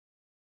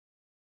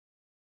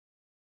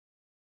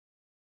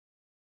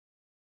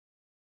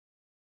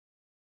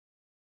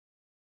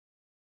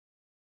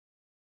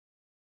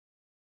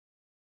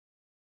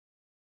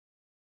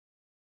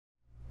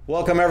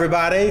Welcome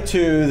everybody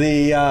to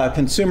the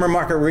Consumer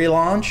Market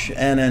Relaunch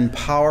and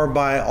Empower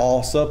by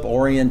Allsup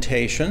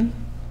orientation.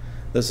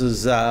 This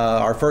is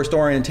our first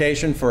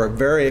orientation for a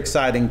very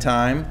exciting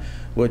time,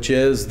 which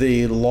is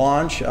the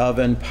launch of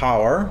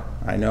Empower.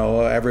 I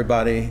know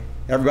everybody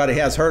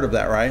has heard of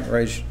that, right?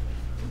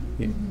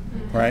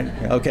 Right?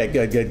 Okay,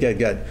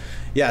 good.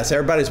 Yes,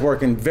 everybody's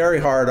working very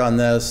hard on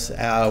this.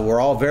 We're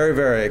all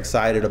very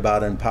excited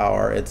about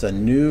Empower. It's a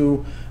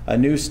new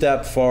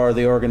step for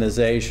the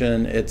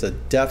organization. It's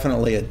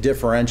definitely a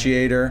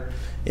differentiator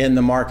in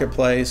the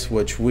marketplace,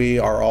 which we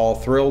are all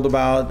thrilled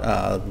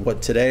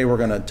about. Today we're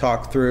going to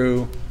talk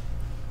through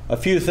a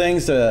few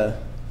things to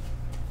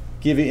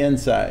give you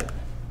insight.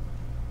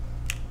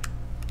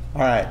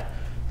 All right.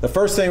 The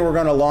first thing we're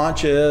going to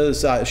launch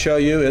is show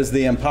you is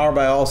the Empower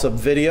by Allsup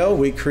video.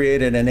 We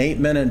created an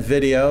 8-minute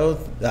video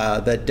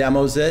that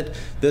demos it.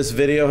 This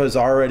video has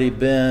already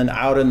been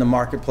out in the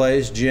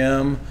marketplace.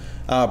 Jim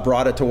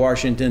brought it to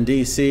Washington,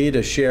 D.C.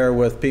 to share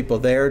with people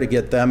there to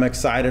get them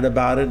excited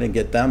about it and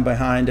get them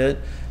behind it.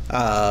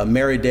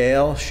 Mary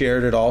Dale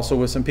shared it also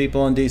with some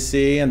people in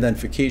D.C. and then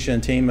Fakisha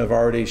and team have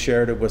already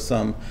shared it with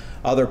some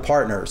other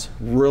partners.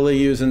 Really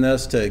using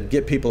this to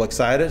get people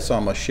excited, so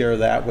I'm going to share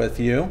that with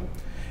you.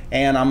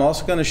 And I'm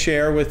also going to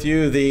share with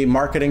you the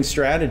marketing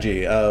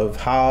strategy of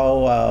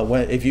how,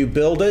 if you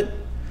build it,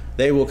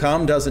 they will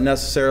come. Doesn't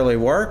necessarily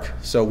work.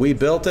 So we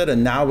built it,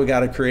 and now we got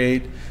to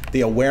create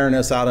the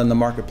awareness out in the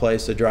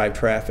marketplace to drive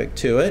traffic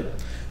to it.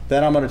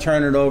 Then I'm going to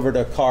turn it over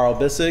to Carl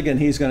Bissig, and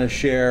he's going to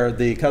share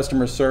the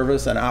customer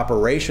service and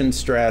operations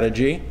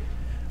strategy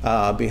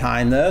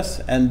behind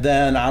this. And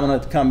then I'm going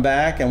to come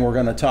back, and we're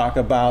going to talk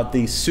about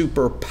the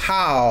super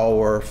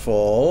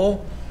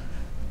powerful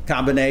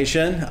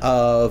combination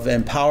of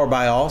Empower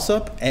by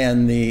Allsup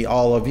and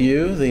all of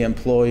you, the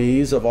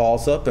employees of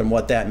Allsup, and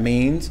what that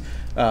means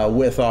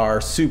with our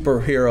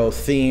superhero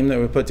theme that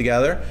we put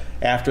together.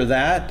 After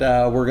that,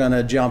 we're going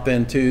to jump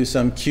into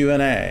some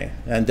Q&A,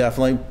 and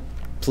definitely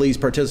please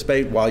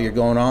participate while you're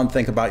going on.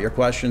 Think about your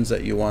questions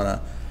that you want to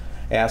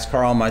ask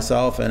Carl,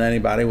 myself, and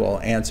anybody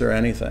will answer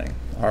anything.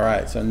 All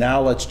right, so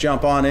now let's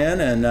jump on in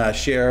and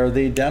share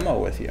the demo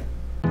with you.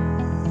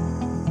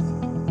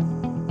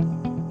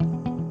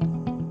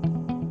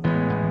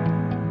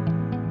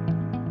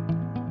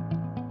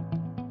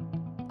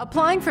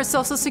 Applying for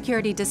Social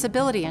Security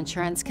disability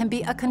insurance can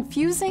be a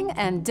confusing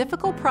and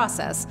difficult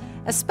process,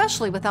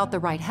 especially without the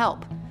right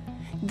help.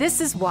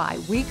 This is why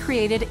we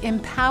created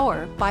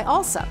Empower by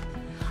Allsup,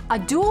 a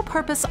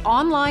dual-purpose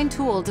online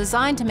tool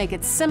designed to make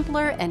it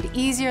simpler and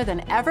easier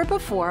than ever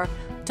before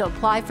to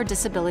apply for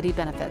disability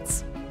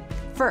benefits.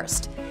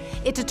 First,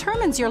 it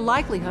determines your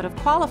likelihood of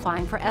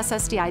qualifying for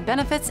SSDI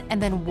benefits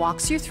and then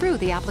walks you through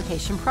the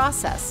application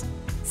process.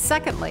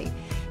 Secondly,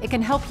 it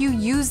can help you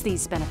use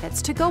these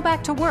benefits to go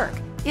back to work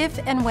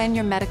if and when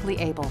you're medically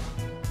able.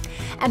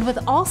 And with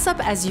Allsup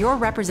as your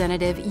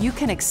representative, you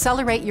can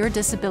accelerate your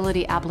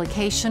disability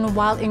application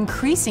while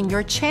increasing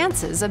your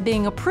chances of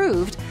being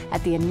approved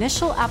at the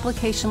initial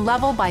application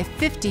level by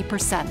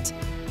 50%.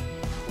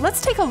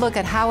 Let's take a look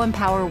at how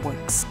Empower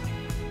works.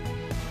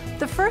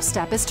 The first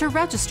step is to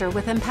register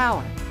with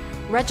Empower.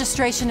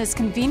 Registration is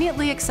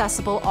conveniently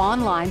accessible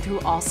online through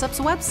Allsup's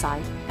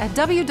website at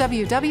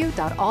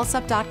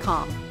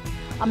www.allsup.com.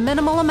 A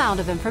minimal amount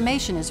of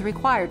information is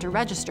required to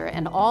register,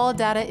 and all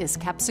data is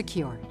kept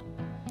secure.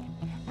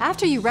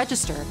 After you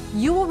register,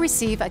 you will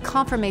receive a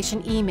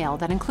confirmation email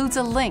that includes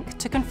a link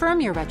to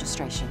confirm your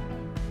registration.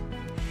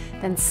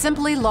 Then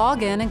simply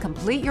log in and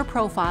complete your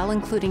profile,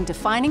 including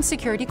defining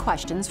security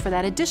questions for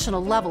that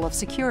additional level of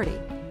security.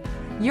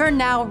 You're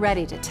now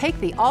ready to take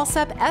the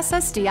Allsup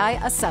SSDI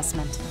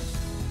assessment.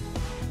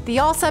 The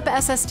Allsup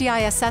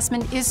SSDI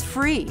assessment is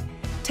free.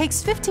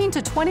 Takes 15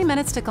 to 20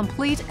 minutes to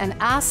complete and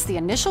asks the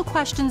initial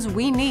questions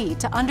we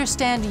need to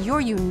understand your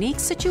unique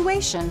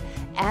situation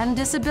and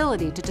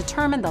disability to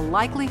determine the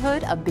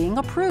likelihood of being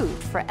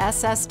approved for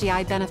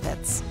SSDI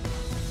benefits.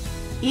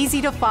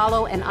 Easy to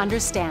follow and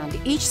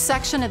understand, each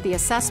section of the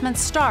assessment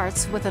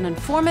starts with an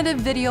informative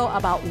video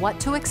about what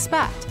to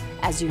expect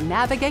as you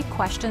navigate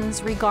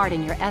questions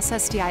regarding your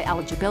SSDI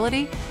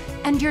eligibility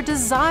and your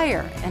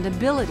desire and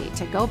ability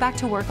to go back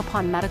to work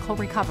upon medical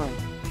recovery.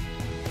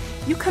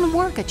 You can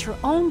work at your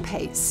own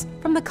pace,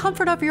 from the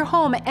comfort of your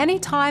home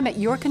anytime at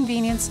your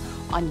convenience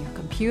on your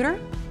computer,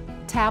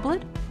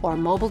 tablet, or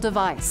mobile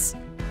device.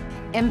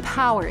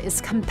 Empower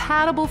is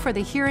compatible for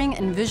the hearing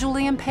and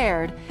visually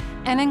impaired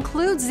and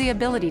includes the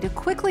ability to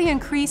quickly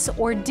increase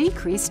or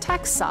decrease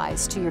text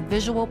size to your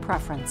visual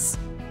preference.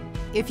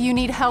 If you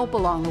need help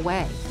along the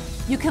way,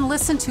 you can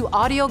listen to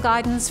audio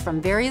guidance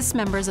from various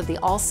members of the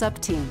Allsup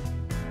team.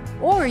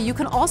 Or you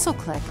can also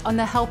click on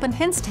the Help and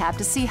Hints tab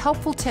to see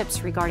helpful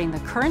tips regarding the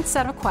current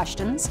set of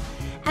questions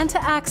and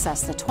to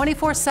access the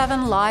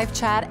 24/7 live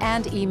chat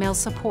and email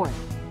support.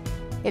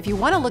 If you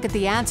want to look at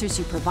the answers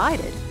you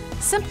provided,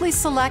 simply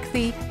select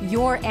the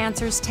Your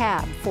Answers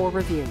tab for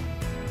review.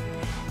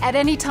 At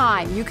any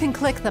time, you can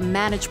click the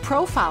Manage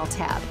Profile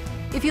tab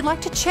if you'd like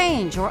to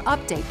change or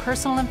update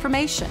personal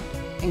information,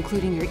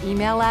 including your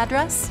email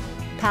address,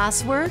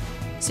 password,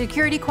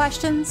 security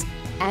questions,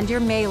 and your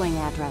mailing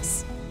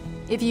address.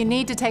 If you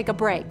need to take a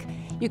break,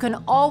 you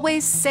can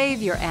always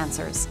save your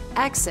answers,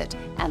 exit,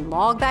 and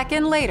log back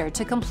in later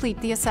to complete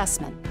the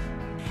assessment.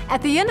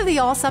 At the end of the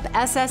Allsup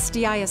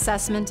SSDI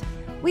assessment,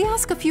 we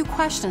ask a few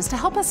questions to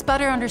help us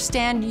better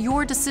understand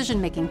your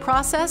decision-making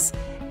process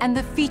and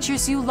the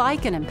features you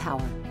like in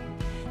Empower.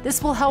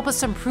 This will help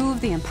us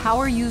improve the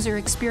Empower user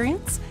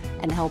experience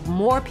and help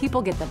more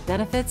people get the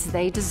benefits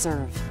they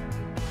deserve.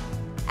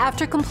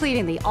 After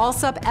completing the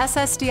Allsup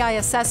SSDI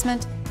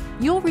assessment,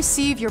 you'll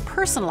receive your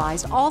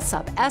personalized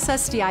Allsup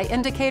SSDI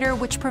indicator,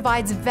 which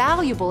provides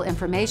valuable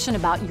information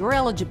about your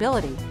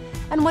eligibility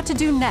and what to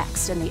do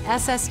next in the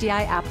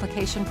SSDI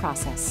application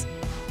process.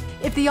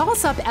 If the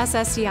Allsup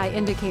SSDI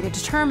indicator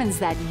determines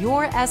that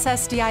your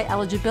SSDI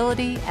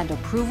eligibility and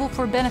approval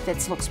for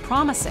benefits looks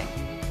promising,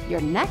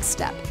 your next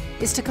step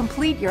is to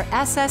complete your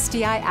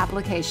SSDI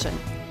application.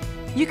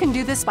 You can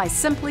do this by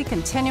simply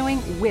continuing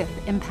with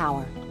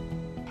Empower.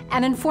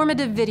 An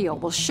informative video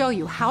will show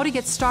you how to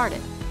get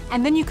started,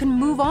 and then you can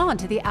move on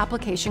to the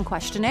application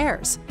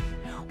questionnaires.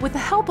 With the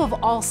help of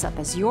Allsup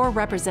as your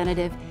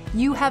representative,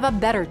 you have a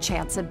better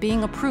chance of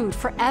being approved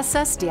for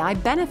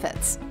SSDI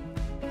benefits.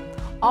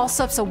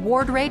 Allsup's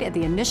award rate at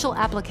the initial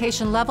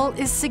application level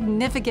is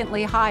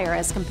significantly higher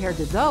as compared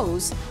to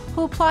those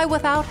who apply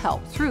without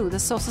help through the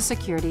Social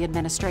Security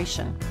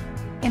Administration.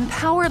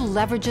 Empower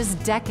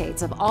leverages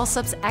decades of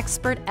Allsup's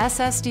expert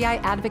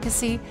SSDI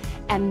advocacy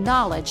and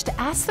knowledge to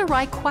ask the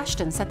right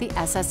questions that the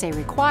SSA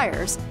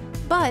requires,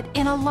 but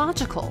in a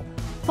logical,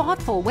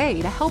 thoughtful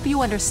way to help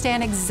you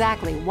understand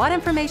exactly what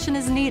information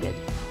is needed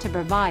to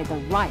provide the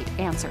right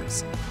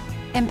answers.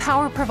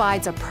 Empower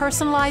provides a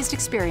personalized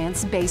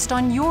experience based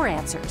on your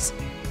answers.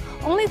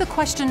 Only the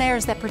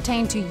questionnaires that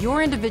pertain to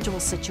your individual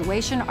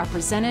situation are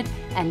presented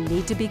and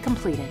need to be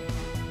completed.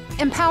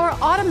 Empower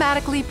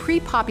automatically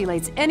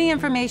pre-populates any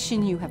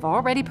information you have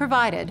already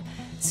provided,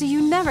 so you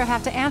never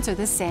have to answer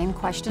the same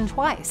question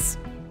twice.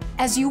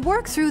 As you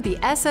work through the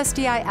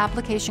SSDI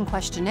application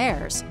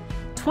questionnaires,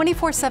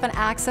 24/7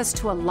 access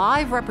to a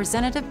live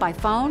representative by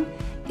phone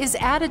is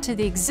added to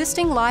the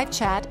existing live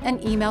chat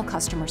and email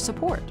customer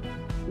support.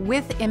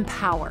 With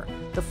Empower,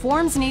 the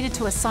forms needed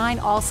to assign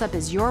Allsup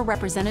as your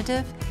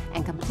representative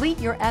and complete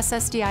your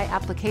SSDI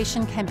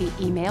application can be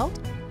emailed,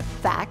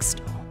 faxed,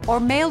 or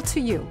mailed to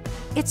you.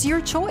 It's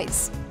your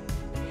choice.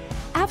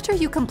 After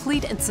you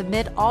complete and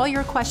submit all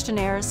your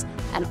questionnaires,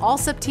 an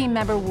Allsup team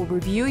member will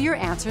review your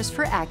answers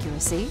for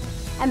accuracy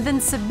and then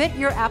submit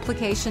your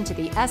application to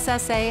the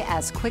SSA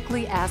as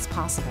quickly as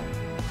possible.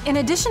 In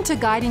addition to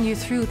guiding you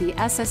through the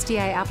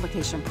SSDI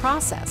application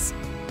process,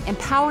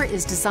 Empower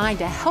is designed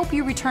to help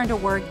you return to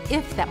work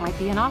if that might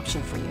be an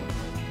option for you.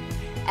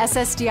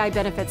 SSDI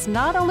benefits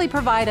not only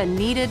provide a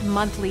needed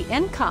monthly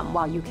income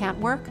while you can't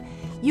work,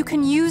 you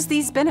can use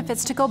these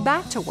benefits to go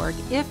back to work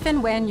if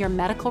and when your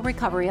medical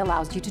recovery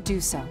allows you to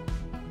do so.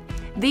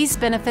 These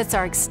benefits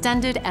are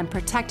extended and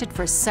protected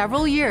for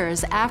several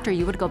years after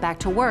you would go back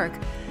to work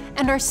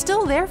and are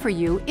still there for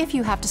you if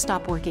you have to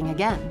stop working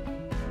again.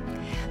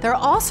 They're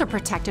also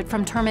protected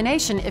from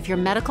termination if your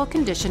medical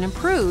condition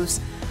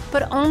improves,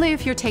 but only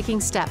if you're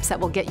taking steps that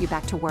will get you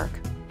back to work.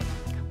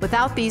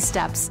 Without these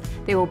steps,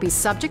 they will be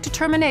subject to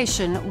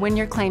termination when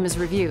your claim is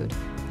reviewed.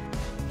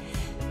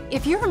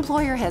 If your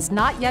employer has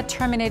not yet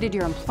terminated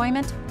your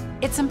employment,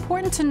 it's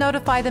important to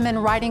notify them in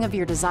writing of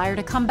your desire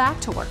to come back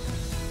to work.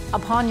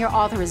 Upon your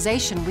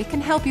authorization, we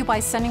can help you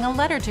by sending a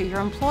letter to your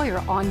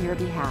employer on your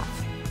behalf.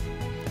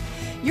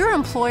 Your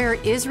employer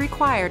is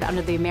required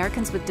under the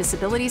Americans with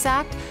Disabilities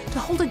Act to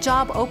hold a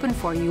job open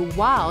for you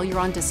while you're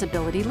on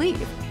disability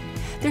leave.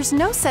 There's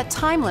no set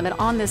time limit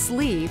on this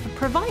leave,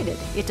 provided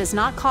it does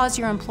not cause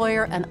your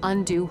employer an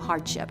undue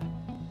hardship.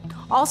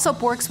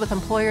 Allsup works with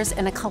employers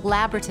in a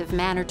collaborative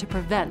manner to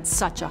prevent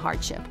such a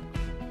hardship.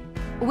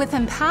 With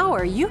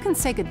Empower, you can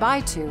say goodbye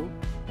to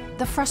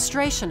the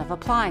frustration of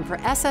applying for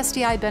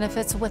SSDI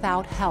benefits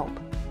without help,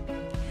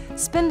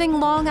 spending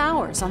long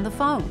hours on the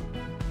phone,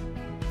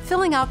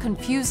 filling out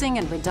confusing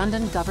and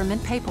redundant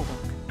government paperwork,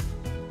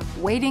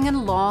 waiting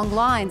in long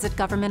lines at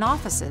government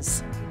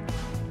offices,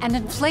 and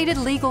inflated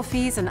legal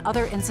fees and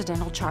other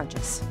incidental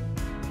charges.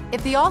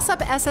 If the Allsup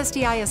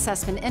SSDI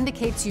assessment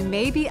indicates you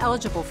may be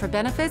eligible for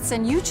benefits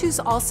and you choose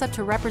Allsup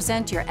to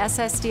represent your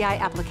SSDI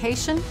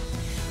application,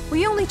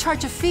 we only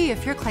charge a fee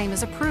if your claim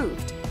is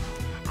approved.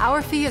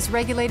 Our fee is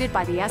regulated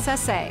by the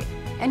SSA,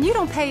 and you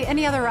don't pay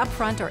any other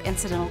upfront or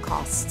incidental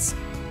costs.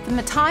 From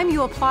the time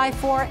you apply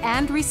for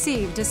and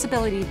receive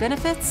disability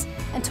benefits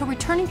until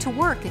returning to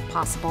work if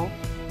possible,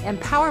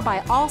 Empower by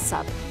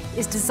Allsup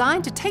is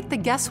designed to take the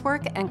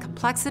guesswork and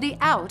complexity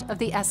out of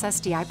the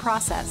SSDI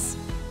process.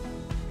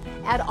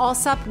 At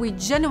Allsup, we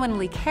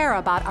genuinely care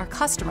about our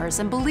customers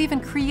and believe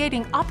in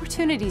creating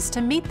opportunities to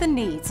meet the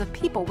needs of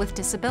people with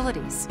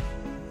disabilities.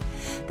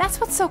 That's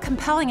what's so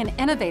compelling and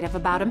innovative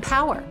about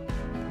Empower.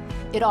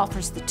 It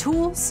offers the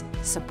tools,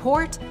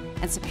 support,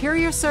 and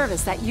superior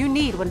service that you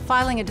need when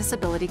filing a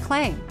disability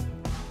claim.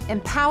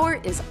 Empower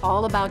is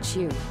all about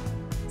you.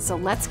 So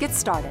let's get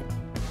started.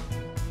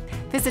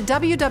 Visit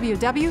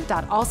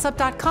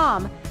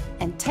www.allsup.com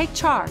and take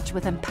charge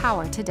with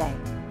Empower today.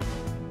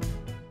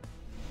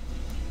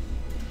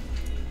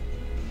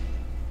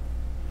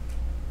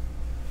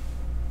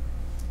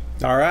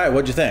 All right,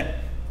 what'd you think?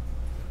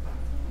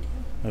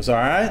 It was all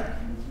right?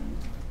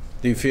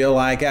 Do you feel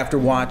like after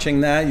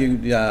watching that,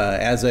 you,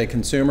 as a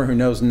consumer who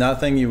knows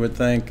nothing, you would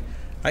think,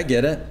 I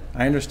get it,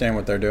 I understand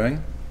what they're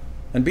doing?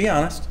 And be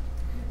honest.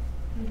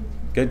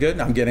 Good, good.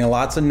 I'm getting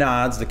lots of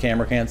nods. The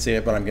camera can't see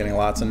it, but I'm getting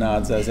lots of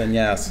nods as in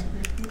yes.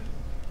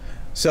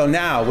 So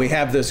now we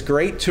have this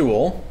great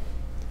tool.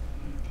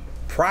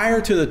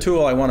 Prior to the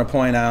tool, I want to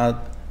point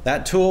out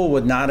that tool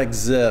would not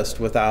exist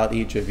without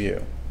each of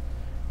you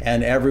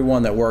and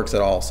everyone that works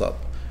at Allsup,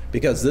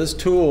 because this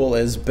tool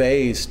is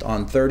based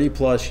on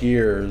 30+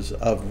 years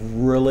of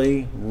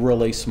really,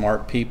 really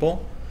smart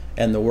people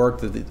and the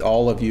work that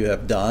all of you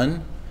have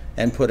done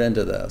and put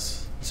into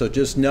this. So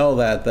just know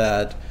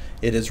that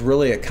it is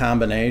really a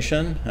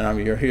combination,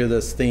 and you'll hear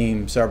this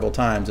theme several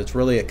times, it's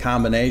really a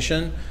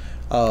combination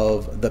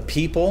of the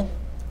people,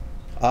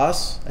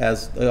 us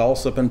as the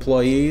Allsup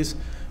employees,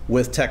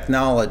 with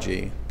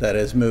technology that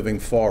is moving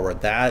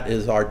forward. That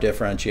is our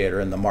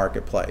differentiator in the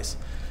marketplace.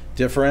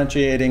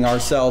 Differentiating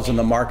ourselves in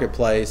the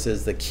marketplace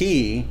is the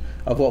key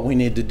of what we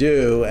need to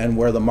do and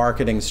where the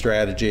marketing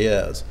strategy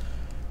is.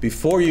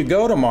 Before you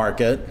go to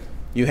market,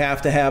 you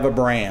have to have a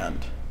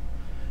brand.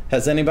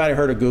 Has anybody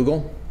heard of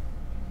Google?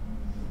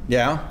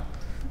 Yeah?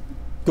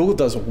 Google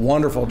does a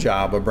wonderful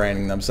job of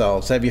branding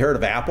themselves. Have you heard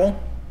of Apple?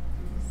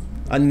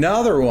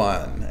 Another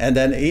one. And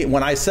then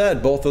when I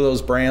said both of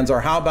those brands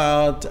are, how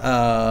about,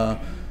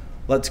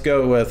 let's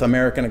go with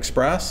American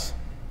Express?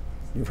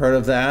 You've heard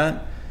of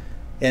that?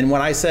 And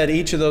when I said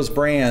each of those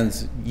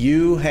brands,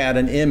 you had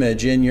an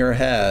image in your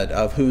head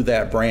of who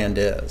that brand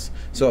is.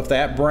 So if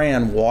that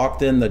brand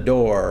walked in the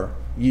door,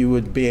 you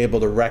would be able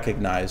to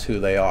recognize who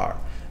they are.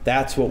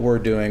 That's what we're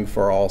doing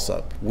for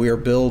Allsup. We're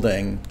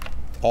building,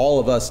 all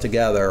of us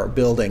together are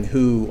building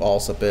who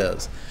Allsup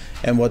is.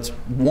 And what's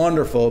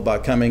wonderful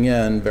about coming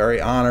in,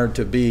 very honored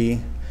to be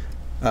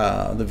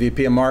the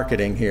VP of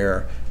Marketing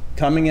here,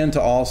 coming into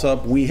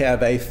Allsup, we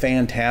have a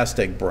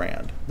fantastic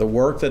brand. The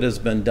work that has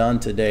been done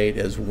to date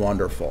is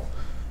wonderful.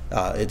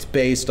 It's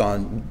based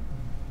on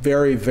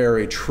very,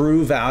 very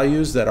true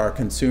values that our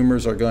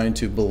consumers are going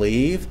to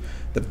believe.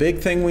 The big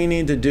thing we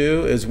need to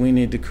do is we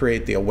need to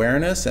create the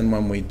awareness, and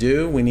when we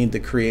do, we need to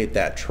create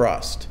that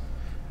trust.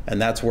 And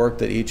that's work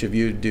that each of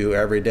you do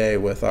every day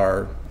with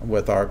our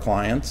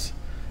clients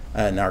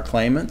and our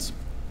claimants.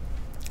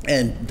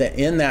 And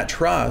in that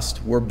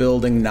trust, we're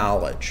building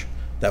knowledge,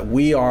 that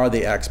we are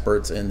the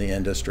experts in the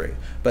industry.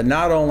 But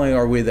not only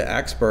are we the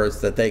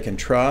experts that they can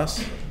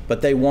trust,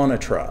 but they want to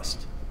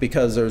trust,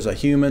 because there's a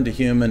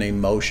human-to-human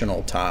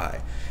emotional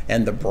tie.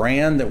 And the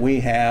brand that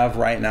we have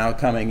right now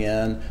coming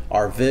in,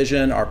 our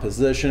vision, our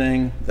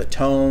positioning, the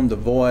tone, the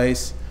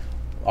voice,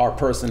 our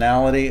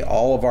personality,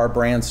 all of our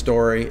brand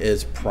story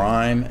is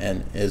prime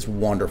and is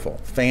wonderful.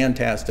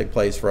 Fantastic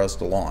place for us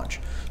to launch.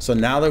 So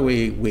now that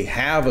we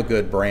have a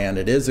good brand,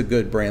 it is a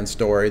good brand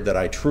story that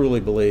I truly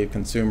believe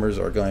consumers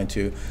are going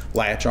to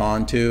latch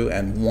on to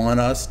and want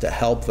us to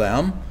help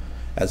them,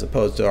 as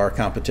opposed to our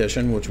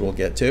competition, which we'll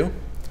get to.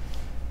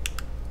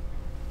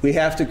 We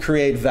have to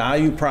create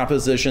value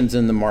propositions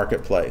in the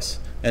marketplace.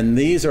 And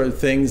these are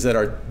things that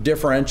are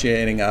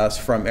differentiating us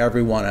from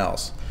everyone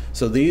else.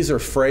 So these are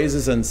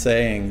phrases and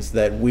sayings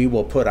that we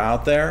will put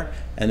out there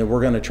and that we're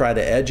going to try to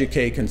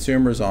educate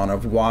consumers on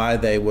of why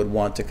they would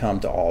want to come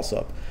to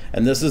Allsup.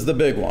 And this is the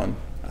big one.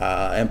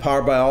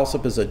 Empowered by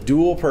Allsup is a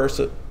dual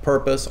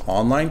purpose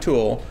online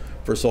tool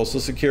for Social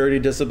Security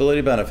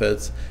disability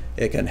benefits.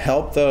 It can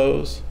help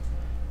those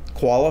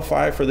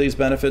qualify for these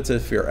benefits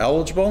if you're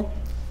eligible,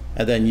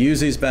 and then use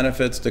these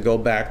benefits to go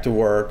back to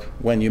work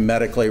when you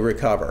medically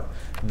recover.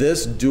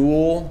 This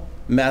dual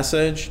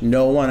message,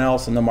 no one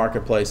else in the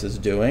marketplace is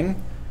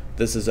doing.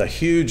 This is a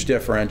huge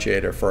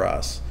differentiator for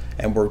us.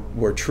 And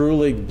we're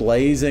truly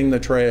blazing the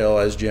trail,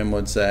 as Jim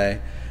would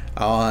say,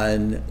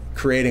 on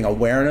creating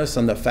awareness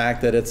on the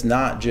fact that it's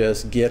not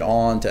just get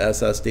on to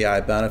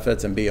SSDI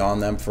benefits and be on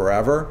them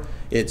forever.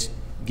 It's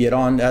get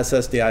on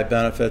SSDI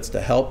benefits to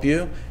help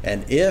you,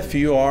 and if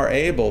you are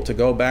able to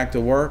go back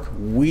to work,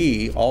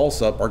 we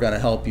Allsup are going to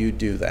help you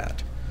do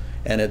that.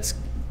 And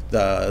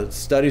the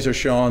studies are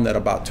showing that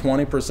about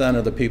 20%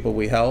 of the people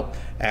we help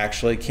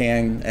actually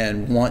can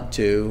and want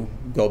to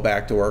go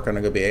back to work and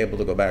are going to be able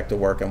to go back to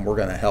work, and we're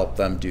going to help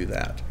them do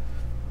that.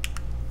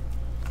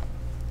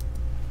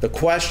 The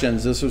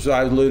questions, this was what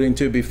I was alluding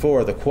to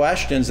before, the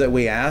questions that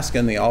we ask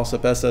in the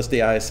Allsup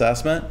SSDI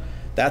assessment,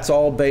 that's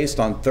all based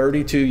on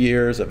 32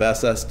 years of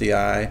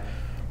SSDI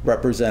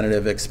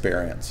representative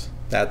experience.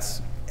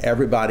 That's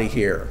everybody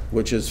here,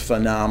 which is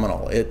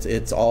phenomenal.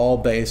 It's all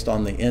based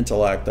on the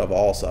intellect of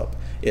Allsup.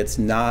 It's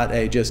not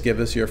a just give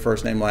us your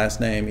first name,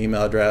 last name,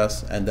 email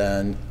address, and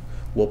then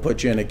we'll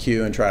put you in a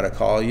queue and try to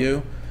call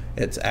you.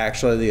 It's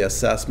actually the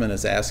assessment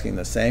is asking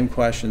the same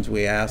questions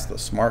we asked, the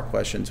smart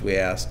questions we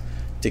asked,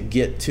 to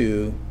get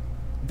to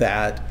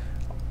that,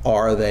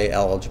 are they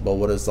eligible?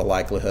 What is the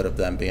likelihood of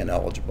them being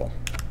eligible?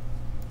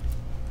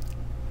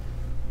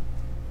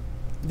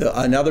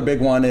 Another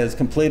big one is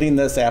completing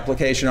this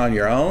application on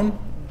your own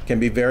can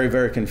be very,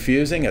 very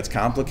confusing. It's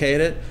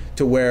complicated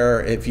to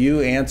where if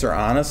you answer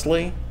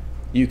honestly,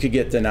 you could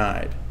get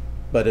denied.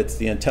 But it's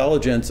the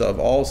intelligence of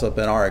Allsup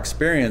and our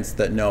experience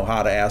that know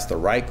how to ask the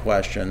right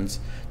questions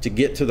to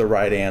get to the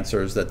right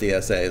answers that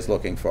the SA is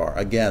looking for.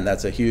 Again,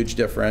 that's a huge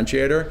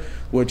differentiator,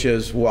 which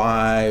is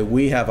why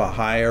we have a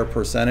higher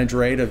percentage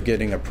rate of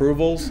getting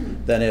approvals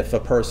than if a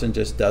person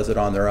just does it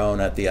on their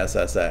own at the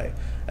SSA.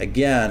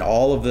 Again,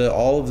 all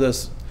of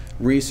this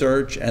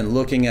research and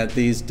looking at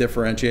these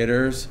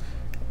differentiators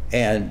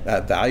and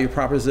value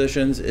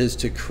propositions is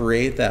to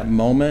create that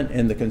moment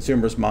in the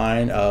consumer's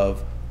mind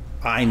of,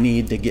 I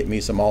need to get me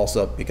some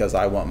Allsup because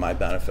I want my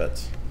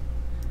benefits.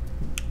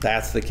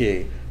 That's the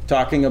key.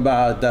 Talking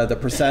about the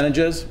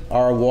percentages,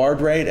 our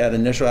award rate at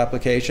initial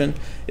application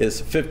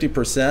is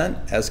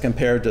 50% as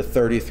compared to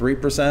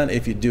 33%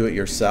 if you do it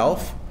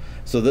yourself.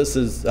 So this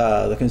is,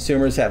 the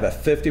consumers have a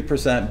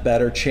 50%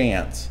 better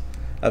chance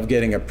of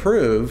getting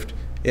approved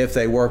if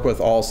they work with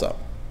Allsup.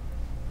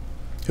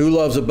 Who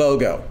loves a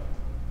BOGO?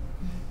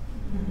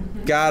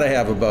 Gotta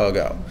have a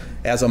BOGO.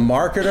 As a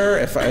marketer,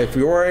 if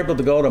you were able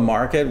to go to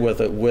market with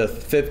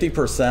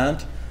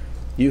 50%,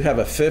 you have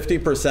a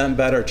 50%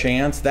 better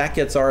chance. That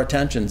gets our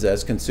attentions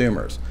as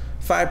consumers.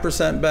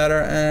 5%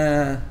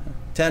 better,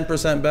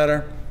 10%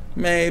 better,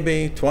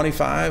 maybe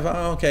 25,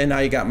 oh, okay, now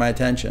you got my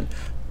attention.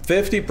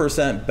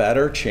 50%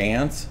 better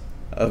chance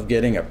of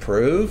getting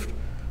approved.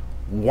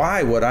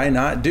 Why would I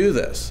not do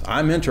this?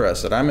 I'm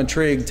interested, I'm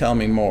intrigued, tell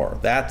me more.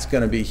 That's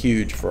gonna be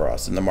huge for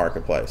us in the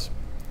marketplace.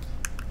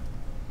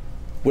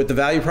 With the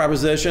value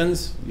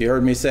propositions, you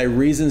heard me say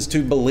reasons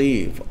to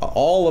believe.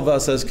 All of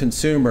us as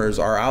consumers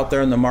are out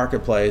there in the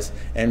marketplace,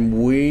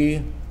 and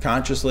we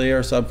consciously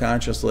or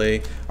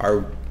subconsciously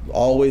are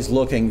always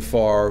looking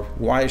for,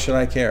 why should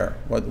I care?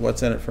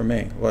 What's in it for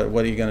me?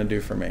 What are you going to do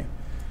for me?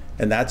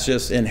 And that's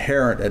just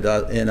inherent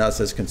in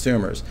us as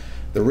consumers.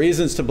 The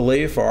reasons to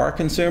believe for our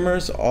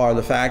consumers are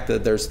the fact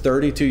that there's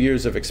 32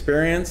 years of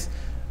experience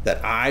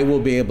that I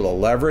will be able to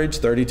leverage,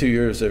 32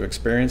 years of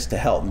experience to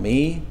help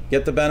me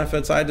get the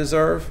benefits I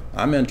deserve.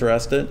 I'm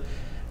interested.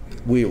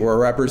 We're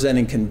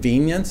representing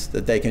convenience,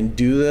 that they can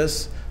do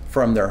this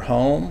from their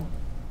home.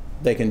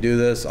 They can do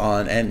this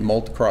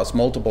across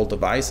multiple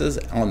devices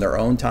on their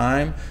own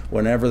time,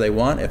 whenever they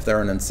want. If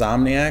they're an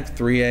insomniac,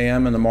 3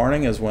 a.m. in the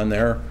morning is when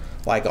they're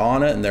like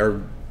on it and they're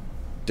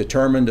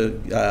determined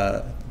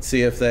to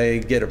see if they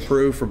get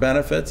approved for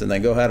benefits and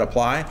then go ahead and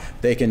apply.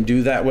 They can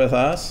do that with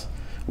us.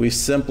 We've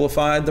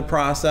simplified the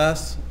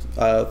process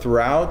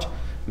throughout,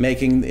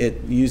 making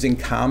it using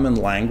common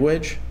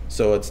language.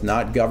 So it's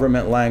not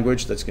government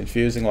language that's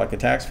confusing like a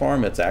tax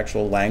form, it's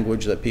actual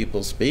language that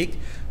people speak.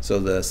 So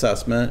the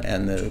assessment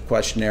and the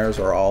questionnaires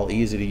are all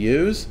easy to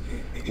use.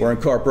 We're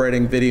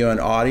incorporating video and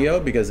audio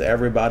because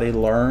everybody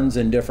learns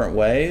in different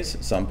ways.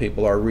 Some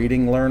people are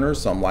reading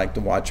learners, some like to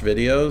watch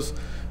videos.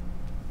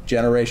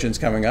 Generations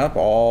coming up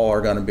all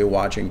are going to be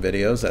watching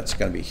videos. That's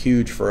going to be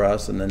huge for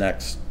us in the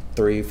next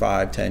 3,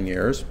 5, 10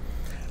 years.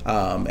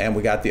 And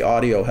we got the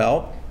audio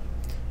help.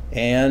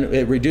 And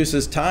it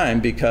reduces time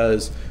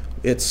because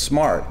it's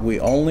smart. We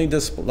only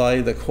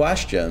display the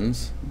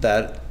questions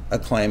that a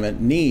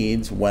claimant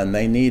needs when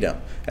they need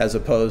them, as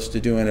opposed to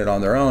doing it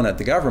on their own at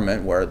the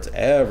government where it's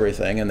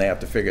everything and they have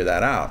to figure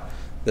that out.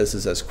 This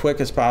is as quick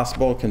as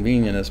possible,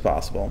 convenient as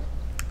possible.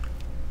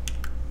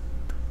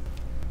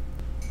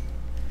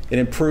 It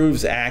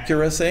improves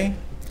accuracy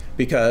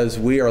because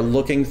we are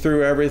looking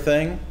through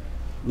everything,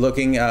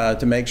 looking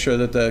to make sure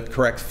that the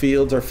correct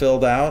fields are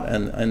filled out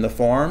and the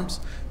forms.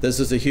 This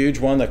is a huge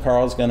one that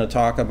Carl's going to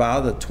talk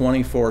about, the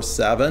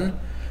 24/7.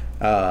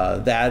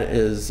 That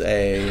is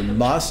a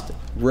must,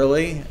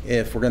 really,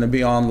 if we're going to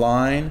be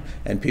online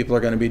and people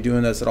are going to be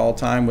doing this at all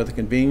time with the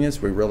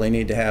convenience. We really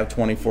need to have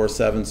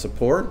 24/7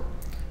 support.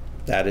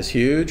 That is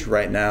huge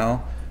right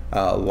now.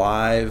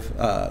 Live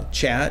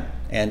chat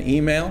and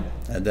email,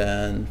 and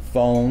then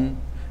phone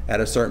at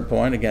a certain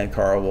point. Again,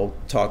 Carl will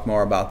talk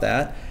more about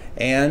that.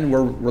 And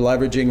we're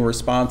leveraging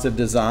responsive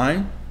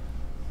design.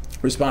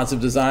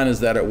 Responsive design is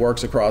that it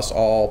works across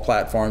all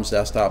platforms,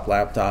 desktop,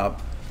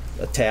 laptop,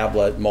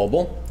 tablet,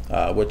 mobile,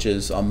 which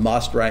is a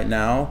must right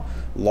now.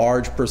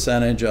 Large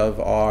percentage of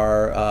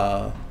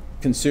our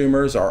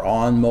consumers are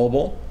on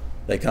mobile.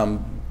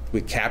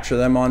 We capture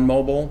them on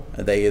mobile.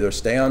 They either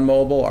stay on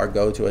mobile or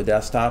go to a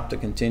desktop to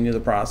continue the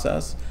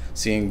process.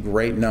 Seeing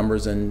great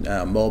numbers in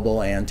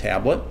mobile and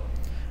tablet.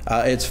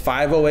 It's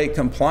 508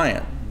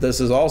 compliant. This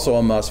is also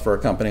a must for a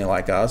company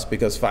like us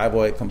because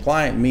 508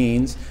 compliant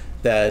means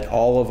that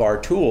all of our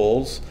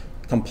tools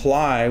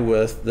comply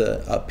with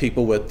the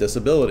people with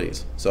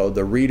disabilities. So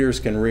the readers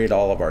can read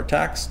all of our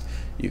text.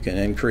 You can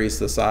increase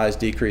the size,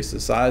 decrease the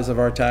size of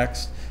our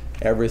text.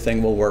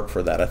 Everything will work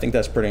for that. I think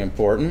that's pretty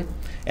important.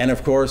 And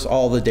of course,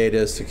 all the data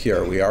is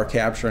secure. We are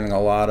capturing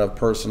a lot of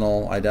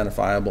personal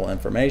identifiable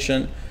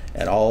information,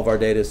 and all of our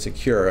data is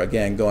secure.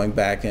 Again, going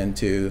back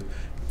into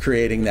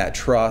creating that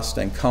trust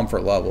and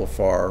comfort level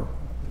for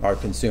our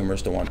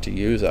consumers to want to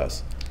use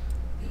us.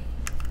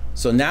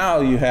 So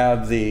now you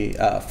have the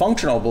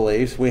functional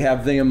beliefs, we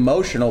have the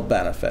emotional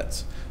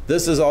benefits.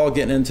 This is all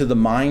getting into the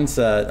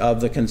mindset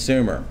of the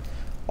consumer.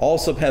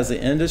 Allsup has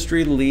the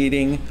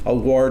industry-leading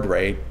award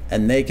rate,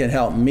 and they can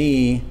help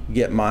me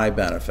get my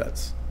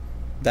benefits.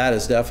 That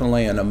is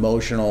definitely an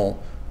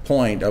emotional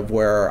point of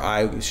where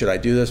should I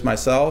do this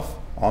myself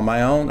on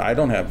my own? I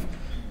don't have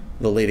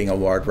the leading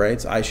award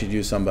rates. I should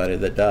use somebody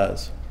that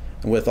does.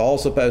 And with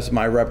Allsup as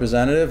my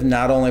representative,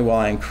 not only will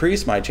I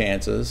increase my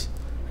chances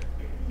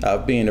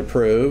of being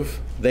approved,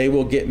 they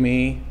will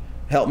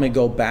help me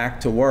go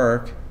back to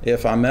work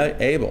if I'm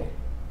able.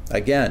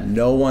 Again,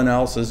 no one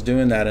else is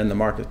doing that in the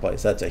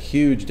marketplace. That's a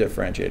huge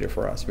differentiator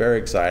for us. Very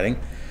exciting.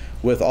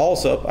 With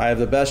Allsup, I have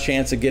the best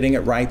chance of getting it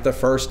right the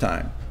first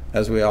time.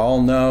 As we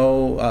all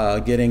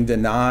know, getting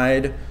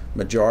denied,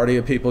 majority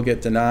of people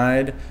get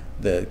denied.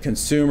 The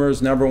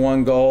consumer's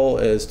 #1 goal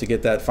is to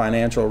get that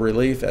financial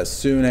relief as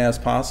soon as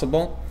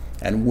possible.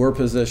 And we're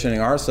positioning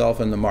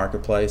ourselves in the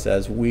marketplace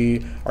as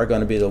we are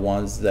going to be the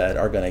ones that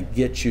are going to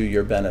get you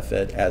your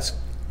benefit as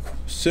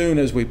soon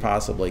as we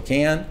possibly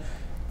can.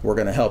 We're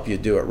going to help you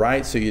do it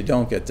right so you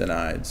don't get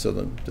denied, so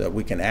that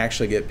we can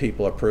actually get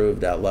people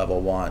approved at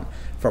level 1.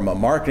 From a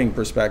marketing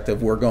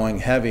perspective, we're going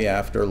heavy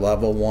after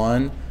level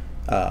 1,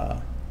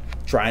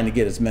 trying to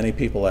get as many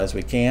people as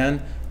we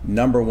can.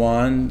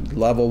 #1,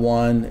 level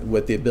 1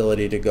 with the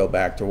ability to go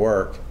back to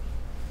work.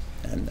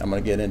 And I'm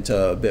going to get into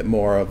a bit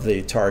more of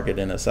the target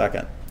in a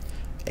second.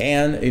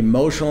 And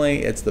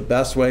emotionally, it's the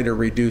best way to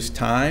reduce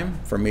time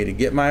for me to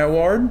get my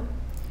award.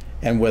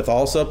 And with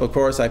Allsup, of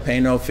course, I pay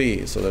no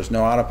fees, so there's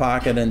no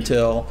out-of-pocket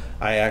until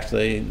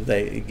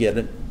they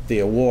get the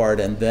award,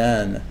 and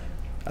then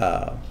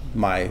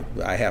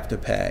I have to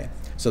pay.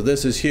 So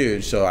this is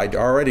huge. So I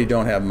already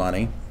don't have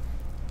money,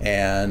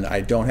 and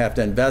I don't have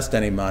to invest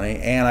any money,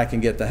 and I can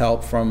get the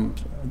help from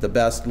the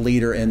best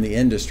leader in the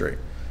industry.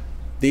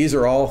 These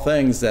are all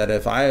things that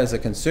if I, as a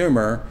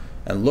consumer,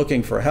 am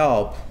looking for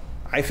help,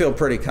 I feel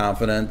pretty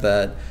confident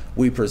that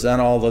we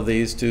present all of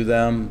these to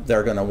them,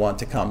 they're going to want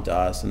to come to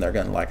us, and they're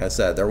going to, like I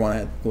said, they're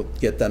going to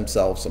get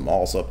themselves some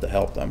Allsup to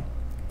help them.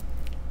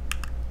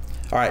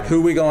 All right, who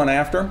are we going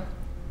after?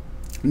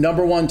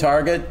 #1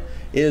 target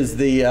is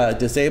the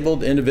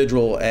disabled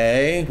individual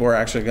A. We're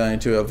actually going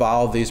to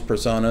evolve these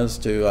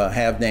personas to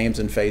have names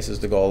and faces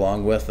to go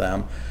along with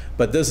them.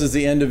 But this is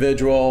the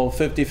individual,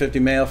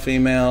 50-50 male,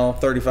 female,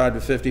 35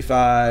 to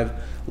 55,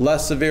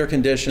 less severe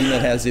condition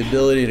that has the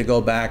ability to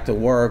go back to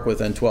work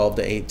within 12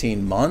 to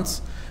 18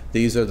 months.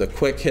 These are the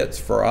quick hits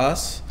for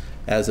us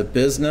as a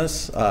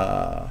business.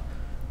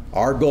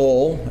 Our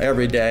goal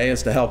every day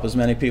is to help as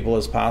many people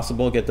as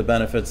possible get the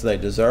benefits they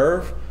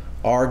deserve.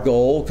 Our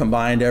goal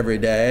combined every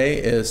day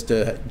is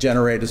to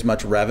generate as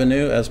much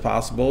revenue as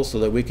possible so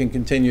that we can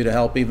continue to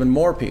help even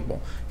more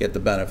people get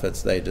the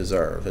benefits they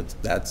deserve.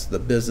 That's the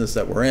business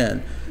that we're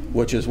in,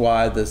 which is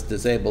why this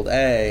disabled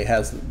A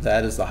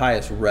that is the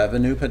highest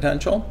revenue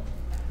potential.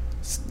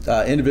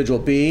 Individual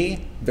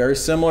B, very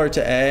similar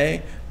to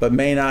A, but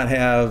may not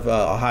have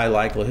a high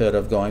likelihood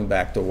of going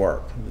back to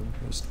work.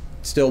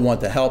 Still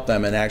want to help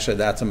them, and actually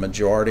that's a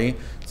majority.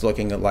 It's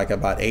looking at like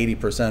about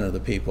 80% of the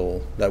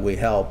people that we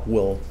help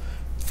will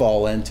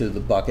fall into the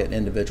bucket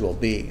individual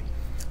B.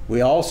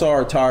 We also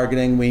are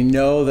targeting, we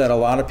know that a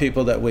lot of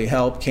people that we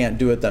help can't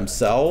do it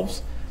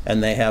themselves,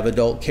 and they have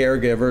adult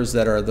caregivers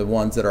that are the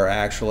ones that are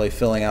actually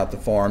filling out the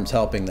forms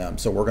helping them.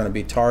 So we're going to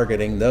be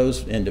targeting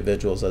those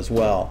individuals as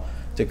well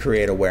to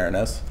create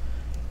awareness.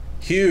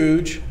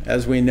 Huge,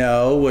 as we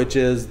know, which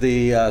is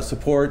the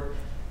support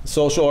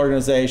social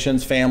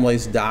organizations,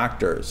 families,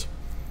 doctors.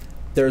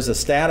 There's a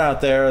stat out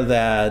there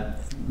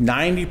that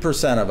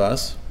 90% of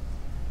us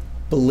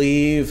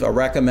believe or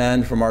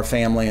recommend from our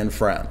family and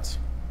friends.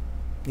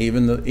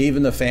 Even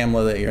the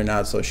family that you're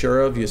not so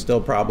sure of, you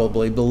still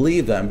probably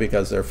believe them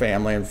because they're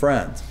family and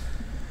friends.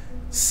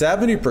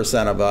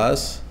 70% of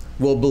us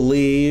will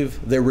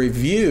believe the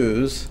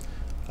reviews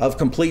of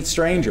complete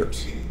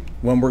strangers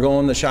when we're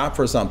going to shop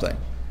for something.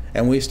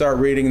 And we start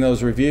reading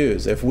those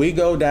reviews. If we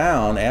go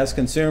down as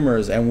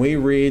consumers and we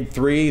read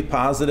 3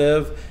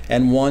 positive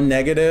and 1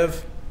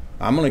 negative,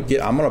 I'm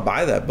gonna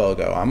buy that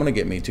BOGO. I'm gonna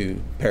get me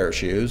 2 pair of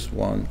shoes.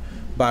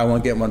 Buy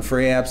one, get one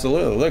free,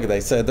 absolutely. Look,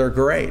 they said they're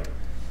great.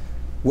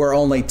 Where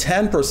only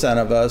 10%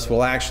 of us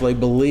will actually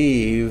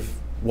believe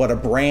what a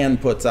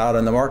brand puts out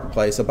in the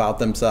marketplace about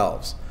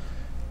themselves,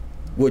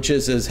 which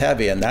is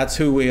heavy, and that's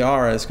who we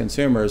are as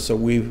consumers, so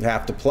we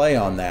have to play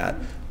on that,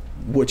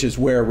 which is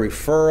where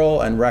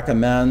referral and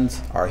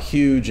recommends are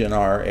huge in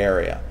our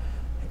area.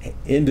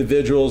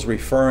 Individuals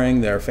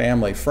referring their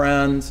family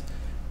friends,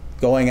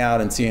 going out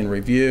and seeing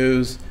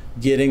reviews,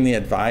 getting the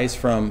advice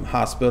from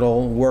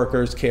hospital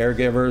workers,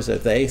 caregivers.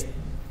 If they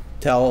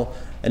tell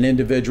an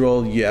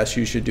individual, yes,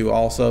 you should do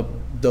Allsup,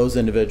 those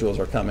individuals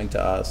are coming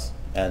to us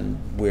and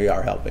we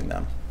are helping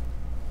them.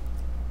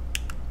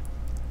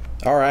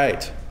 All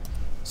right,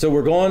 so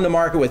we're going to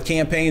market with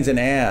campaigns and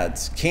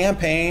ads.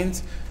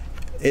 Campaigns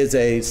is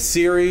a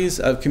series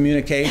of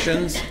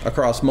communications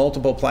across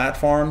multiple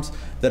platforms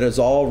that is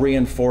all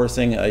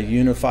reinforcing a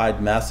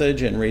unified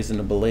message and reason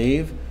to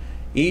believe.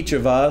 Each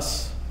of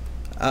us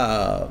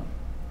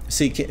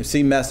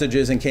see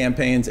messages and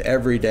campaigns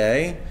every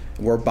day.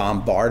 We're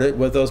bombarded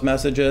with those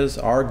messages.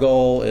 Our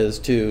goal is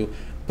to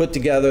put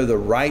together the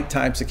right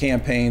types of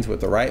campaigns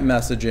with the right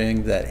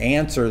messaging that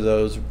answer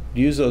those,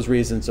 use those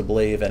reasons to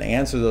believe and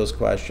answer those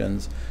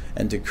questions,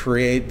 and to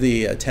create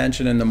the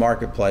attention in the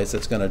marketplace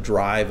that's going to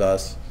drive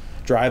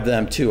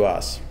them to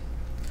us.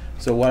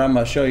 So what I'm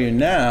going to show you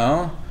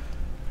now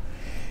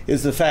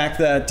is the fact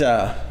that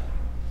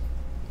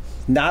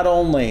not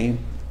only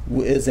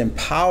is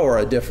Empower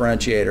a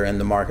differentiator in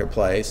the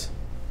marketplace,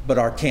 but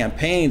our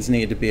campaigns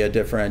need to be a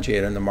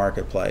differentiator in the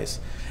marketplace.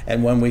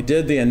 And when we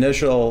did the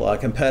initial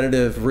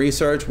competitive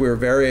research, we were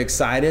very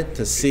excited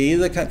to see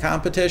the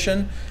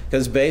competition,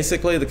 because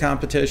basically the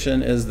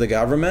competition is the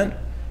government.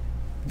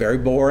 Very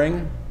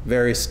boring,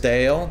 very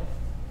stale,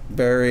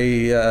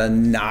 very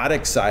not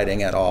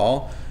exciting at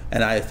all.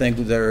 And I think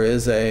there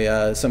is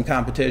some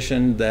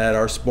competition that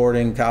are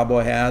sporting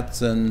cowboy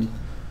hats and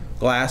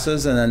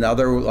glasses, and then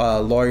other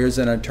lawyers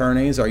and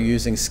attorneys are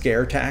using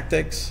scare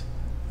tactics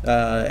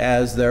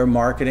as their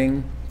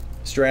marketing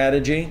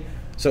strategy.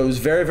 So I was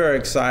very, very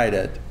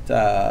excited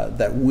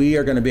that we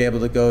are going to be able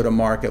to go to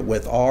market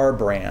with our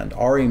brand,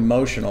 our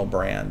emotional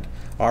brand,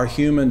 our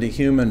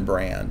human-to-human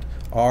brand,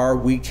 our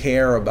we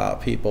care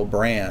about people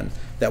brand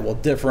that will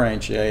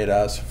differentiate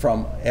us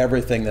from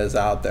everything that's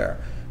out there.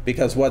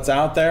 Because what's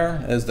out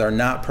there is they're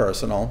not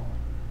personal,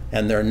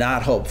 and they're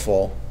not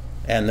hopeful,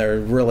 and they're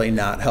really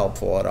not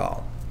helpful at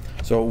all.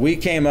 So we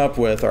came up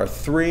with our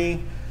three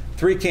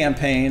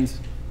campaigns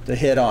to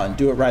hit on.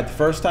 Do it right the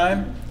first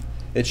time.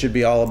 It should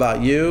be all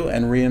about you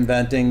and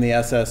reinventing the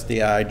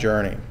SSDI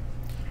journey.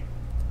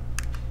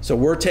 So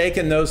we're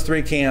taking those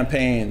 3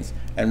 campaigns,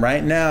 and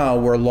right now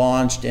we're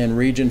launched in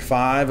Region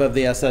 5 of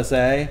the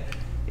SSA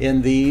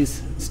in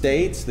these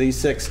states, these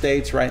 6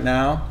 states right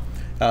now.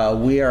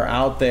 We are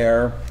out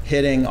there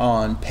hitting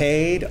on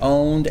paid,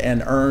 owned,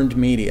 and earned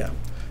media.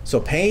 So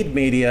paid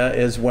media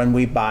is when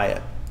we buy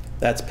it.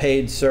 That's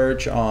paid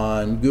search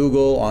on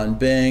Google, on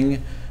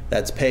Bing.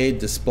 That's paid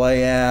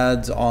display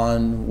ads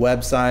on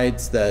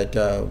websites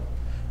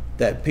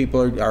that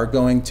people are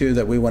going to,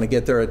 that we want to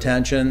get their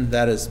attention.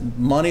 That is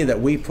money that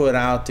we put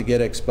out to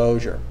get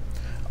exposure.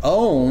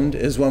 Owned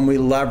is when we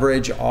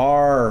leverage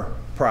our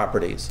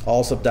properties,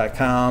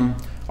 allsup.com,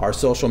 our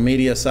social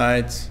media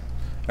sites.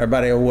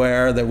 Everybody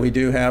aware that we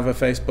do have a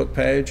Facebook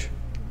page?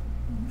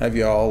 Have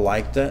you all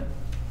liked it?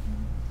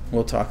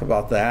 We'll talk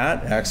about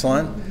that.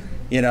 Excellent.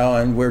 You know,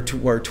 and we're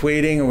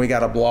tweeting, and we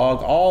got a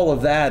blog. All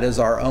of that is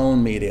our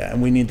own media,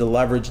 and we need to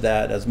leverage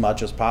that as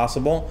much as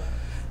possible.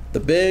 The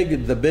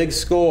big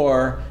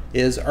score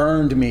is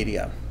earned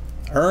media.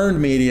 Earned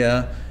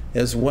media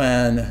is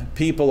when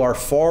people are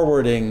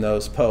forwarding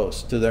those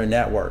posts to their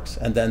networks,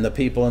 and then the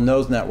people in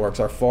those networks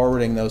are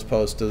forwarding those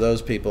posts to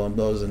those people and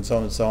those, and so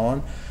on and so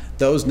on.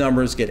 Those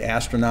numbers get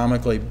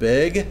astronomically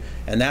big,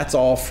 and that's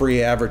all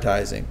free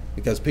advertising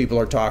because people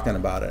are talking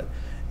about it.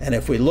 And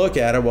if we look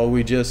at it, what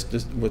we just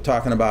were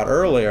talking about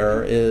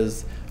earlier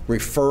is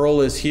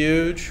referral is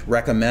huge,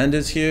 recommend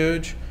is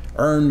huge,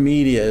 earned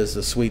media is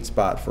the sweet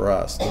spot for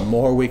us. The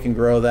more we can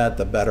grow that,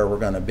 the better we're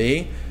going to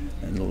be.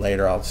 And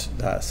later I'll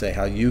say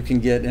how you can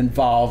get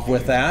involved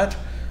with that.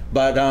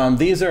 But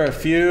these are a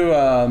few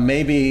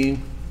maybe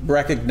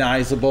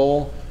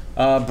recognizable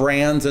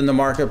brands in the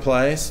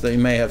marketplace that you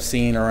may have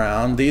seen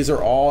around. These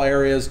are all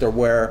areas to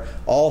where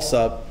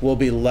Allsup will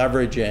be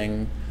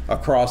leveraging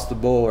across the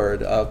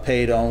board of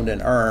paid, owned,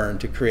 and earned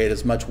to create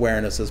as much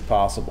awareness as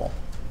possible.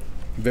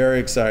 Very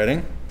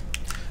exciting.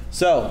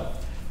 So,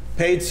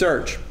 paid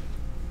search.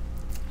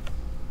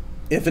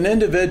 If an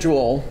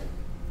individual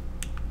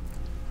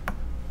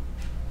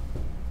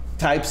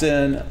types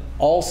in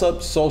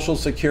Allsup Social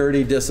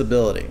Security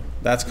Disability,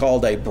 that's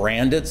called a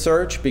branded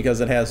search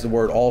because it has the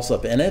word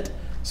Allsup in it.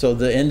 So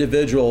the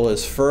individual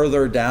is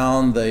further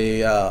down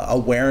the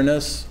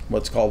awareness,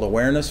 what's called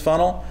awareness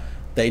funnel.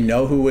 They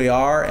know who we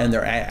are, and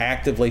they're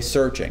actively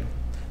searching.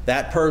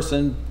 That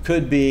person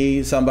could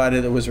be somebody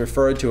that was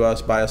referred to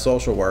us by a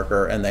social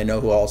worker, and they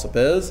know who Allsup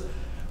is.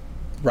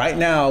 Right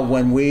now,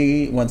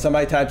 when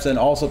somebody types in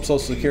Allsup Social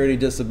Security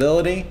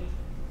Disability,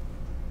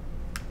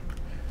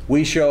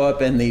 we show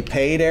up in the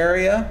paid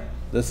area.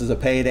 This is a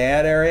paid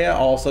ad area,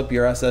 Allsup,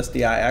 your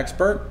SSDI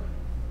expert.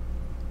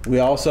 We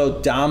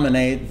also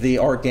dominate the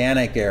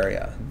organic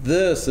area.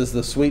 This is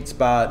the sweet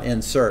spot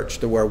in search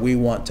to where we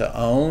want to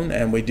own,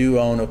 and we do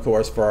own, of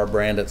course, for our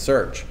branded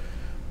search.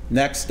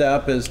 Next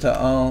step is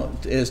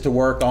to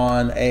work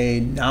on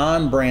a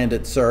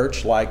non-branded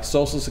search like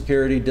Social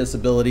Security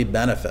Disability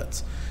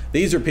Benefits.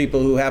 These are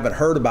people who haven't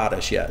heard about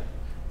us yet,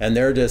 and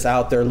they're just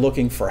out there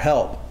looking for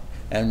help.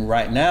 And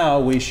right now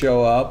we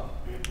show up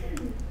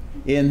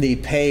in the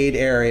paid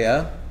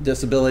area,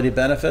 disability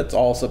benefits,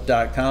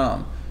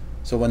 allsup.com.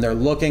 So when they're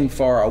looking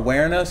for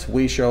awareness,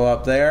 we show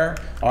up there.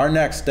 Our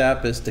next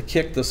step is to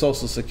kick the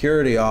Social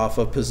Security off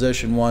of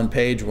position 1,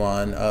 page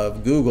 1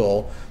 of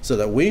Google so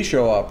that we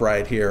show up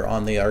right here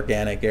on the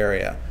organic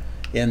area.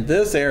 In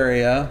this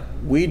area,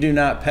 we do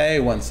not pay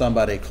when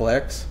somebody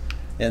clicks.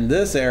 In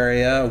this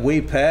area, we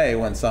pay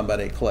when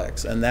somebody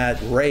clicks, and that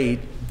rate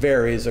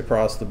varies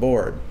across the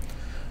board.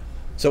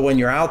 So when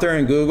you're out there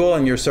in Google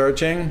and you're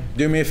searching,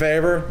 do me a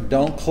favor,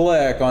 don't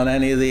click on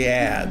any of the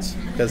ads,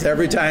 because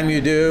every time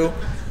you do,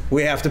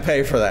 we have to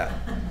pay for that.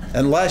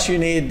 Unless you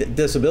need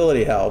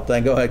disability help,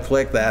 then go ahead,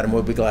 click that, and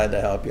we'll be glad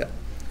to help you.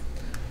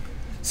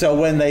 So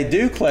when they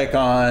do click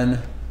on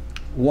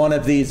one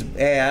of these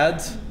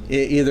ads,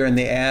 either in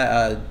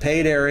the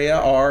paid area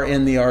or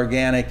in the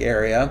organic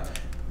area,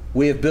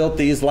 we have built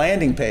these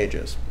landing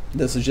pages.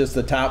 This is just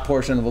the top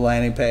portion of the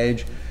landing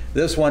page.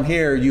 This one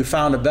here, you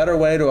found a better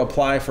way to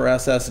apply for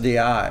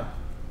SSDI.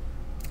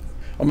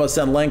 I'm going to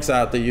send links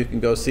out that you can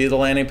go see the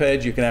landing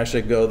page. You can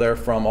actually go there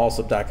from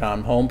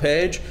allsup.com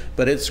homepage,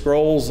 but it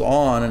scrolls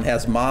on and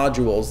has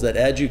modules that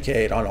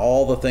educate on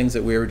all the things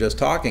that we were just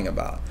talking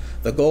about.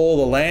 The goal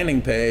of the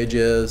landing page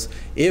is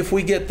if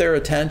we get their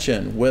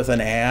attention with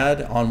an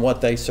ad on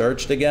what they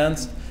searched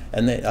against,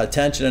 and the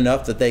attention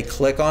enough that they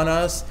click on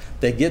us,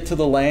 they get to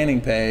the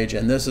landing page,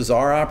 and this is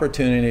our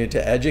opportunity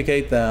to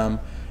educate them,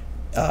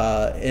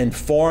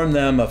 inform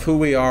them of who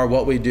we are,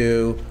 what we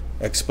do,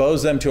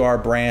 expose them to our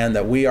brand,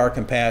 that we are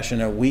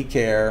compassionate, we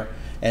care,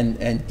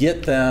 and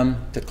get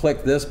them to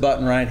click this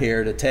button right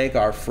here to take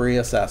our free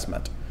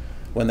assessment.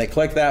 When they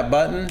click that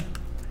button,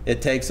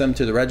 it takes them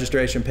to the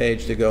registration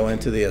page to go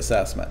into the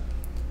assessment.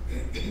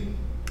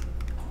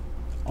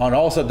 On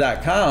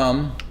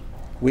allsup.com,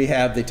 we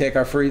have the take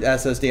our free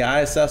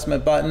SSDI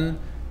assessment button,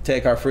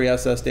 take our free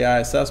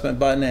SSDI assessment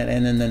button,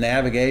 and in the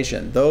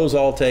navigation, those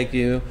all take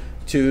you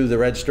to the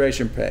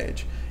registration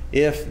page.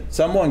 If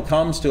someone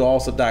comes to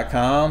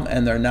allsup.com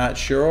and they're not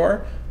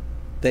sure,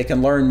 they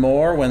can learn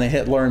more. When they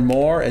hit learn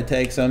more, it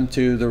takes them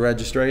to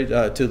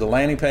the to the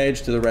landing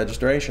page, to the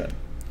registration.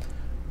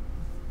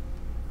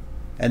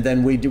 And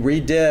then we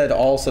redid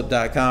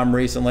Allsup.com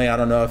recently. I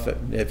don't know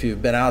if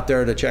you've been out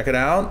there to check it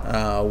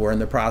out. We're in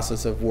the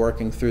process of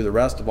working through the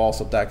rest of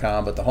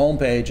Allsup.com, but the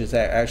homepage has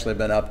actually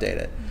been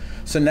updated.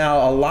 So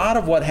now a lot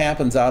of what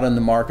happens out in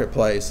the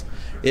marketplace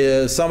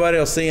is somebody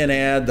will see an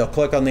ad, they'll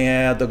click on the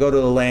ad, they'll go to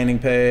the landing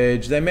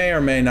page, they may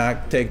or may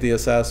not take the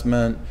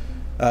assessment.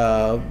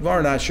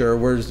 We're not sure,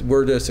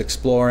 we're just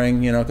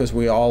exploring, you know, because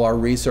we all are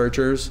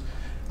researchers.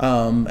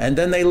 And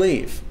then they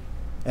leave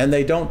and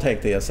they don't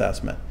take the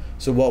assessment.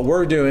 So what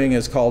we're doing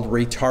is called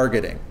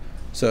retargeting.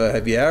 So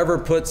have you ever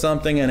put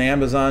something in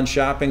Amazon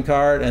shopping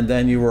cart and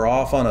then you were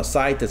off on a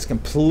site that's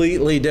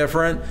completely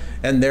different,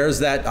 and there's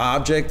that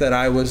object that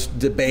I was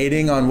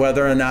debating on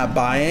whether or not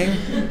buying,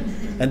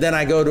 and then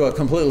I go to a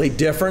completely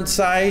different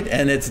site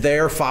and it's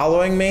there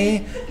following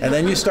me, and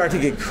then you start to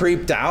get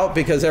creeped out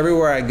because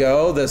everywhere I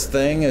go this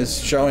thing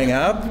is showing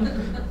up?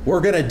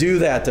 We're going to do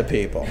that to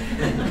people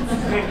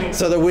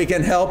so that we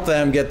can help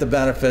them get the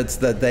benefits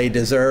that they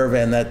deserve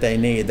and that they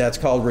need. That's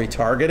called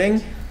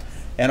retargeting.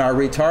 And our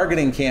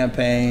retargeting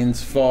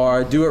campaigns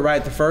for do it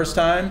right the first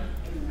time.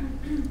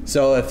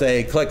 So if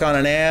they click on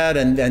an ad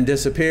and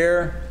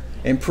disappear,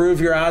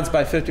 improve your odds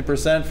by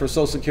 50% for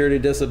Social Security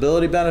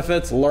disability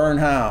benefits, learn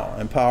how,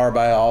 empowered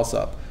by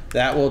Allsup.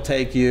 That will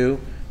take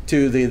you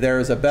to the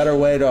there's a better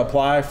way to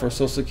apply for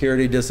Social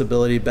Security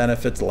disability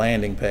benefits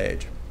landing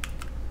page.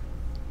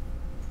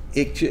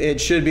 It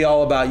should be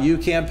all about you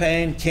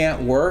campaign,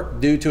 can't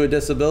work due to a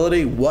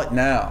disability, what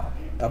now?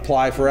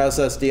 Apply for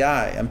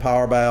SSDI,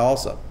 empowered by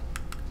Allsup.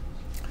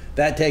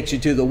 That takes you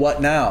to the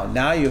what now?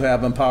 Now you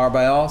have empowered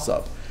by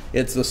Allsup.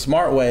 It's the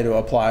smart way to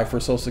apply for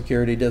Social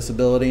Security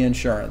disability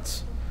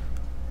insurance.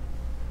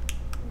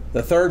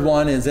 The third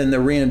one is in the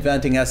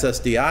Reinventing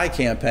SSDI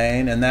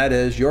campaign, and that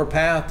is your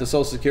path to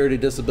Social Security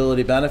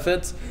disability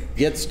benefits.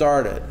 Get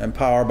started,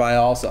 empowered by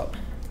Allsup.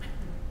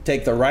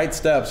 Take the right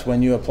steps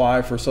when you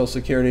apply for Social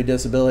Security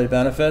disability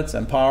benefits.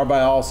 Empowered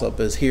by Allsup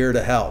is here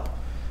to help.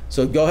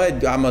 So go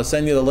ahead, I'm going to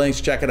send you the links,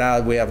 check it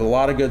out. We have a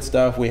lot of good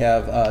stuff. We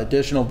have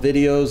additional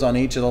videos on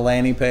each of the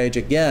landing page.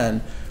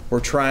 Again, we're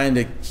trying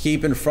to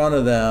keep in front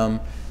of them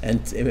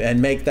and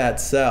make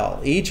that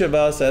sell. Each of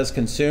us as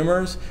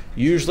consumers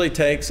usually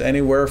takes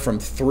anywhere from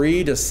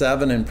 3 to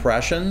 7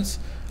 impressions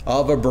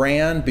of a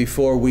brand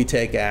before we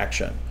take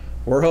action.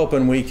 We're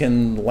hoping we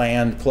can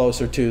land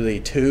closer to the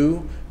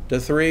 2 to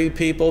 3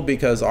 people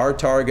because our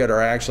target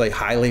are actually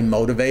highly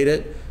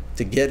motivated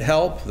to get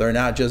help. They're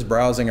not just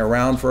browsing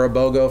around for a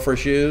BOGO for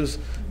shoes.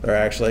 They're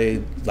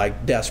actually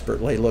like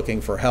desperately looking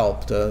for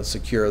help to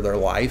secure their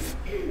life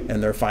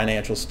and their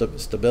financial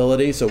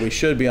stability. So we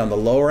should be on the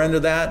lower end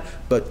of that,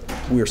 but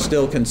we're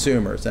still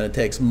consumers and it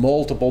takes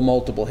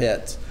multiple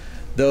hits.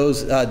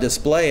 Those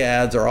display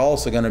ads are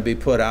also going to be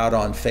put out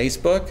on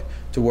Facebook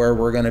to where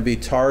we're going to be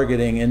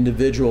targeting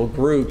individual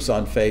groups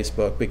on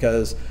Facebook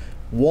because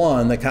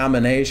one, the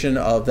combination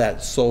of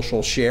that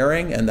social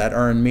sharing and that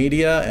earned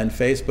media and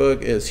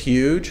Facebook is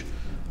huge,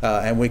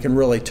 and we can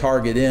really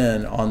target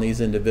in on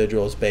these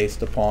individuals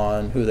based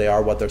upon who they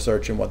are, what they're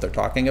searching, what they're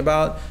talking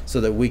about,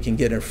 so that we can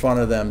get in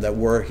front of them, that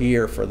we're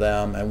here for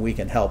them and we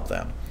can help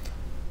them.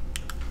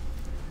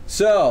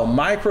 So,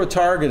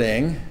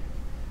 micro-targeting,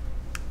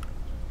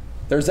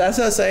 there's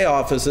SSA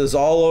offices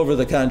all over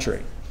the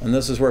country. and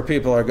this is where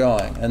people are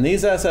going. And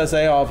these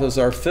SSA offices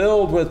are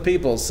filled with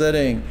people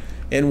sitting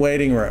in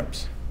waiting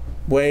rooms,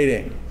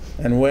 waiting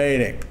and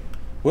waiting.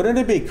 Wouldn't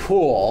it be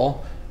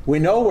cool? We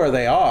know where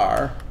they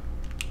are.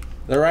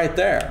 They're right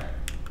there.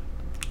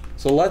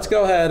 So let's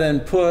go ahead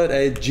and put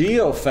a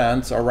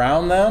geofence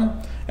around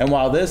them. And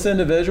while this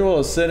individual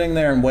is sitting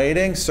there and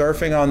waiting,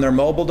 surfing on their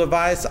mobile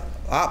device,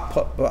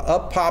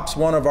 up pops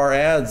one of our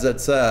ads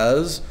that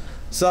says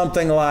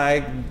something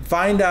like,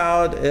 find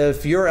out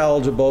if you're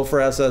eligible for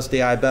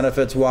SSDI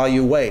benefits while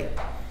you wait.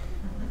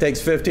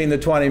 Takes 15 to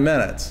 20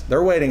 minutes.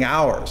 They're waiting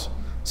hours.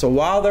 So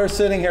while they're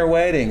sitting here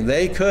waiting,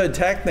 they could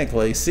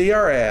technically see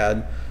our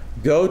ad,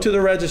 go to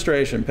the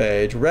registration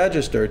page,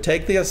 register,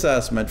 take the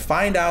assessment,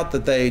 find out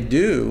that they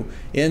do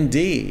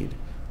indeed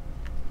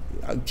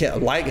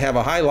have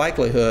a high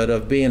likelihood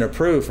of being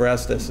approved for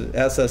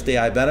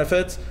SSDI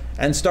benefits,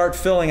 and start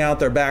filling out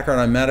their background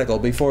on medical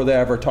before they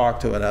ever talk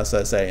to an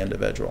SSA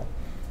individual.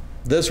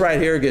 This right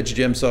here gets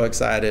Jim so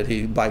excited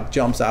he like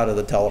jumps out of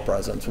the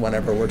telepresence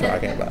whenever we're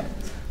talking about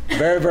it.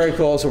 Very, very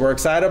cool. So we're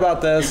excited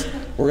about this.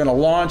 We're going to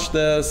launch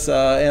this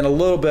in a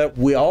little bit.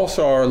 We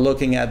also are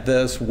looking at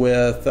this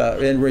with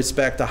in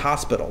respect to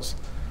hospitals.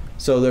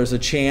 So there's a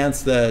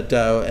chance that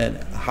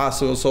a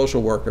hospital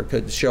social worker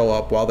could show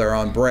up while they're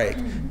on break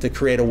to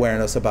create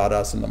awareness about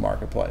us in the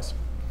marketplace.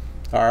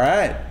 All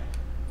right.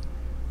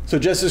 So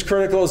just as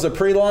critical as the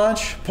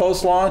pre-launch,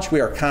 post-launch, we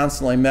are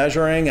constantly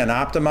measuring and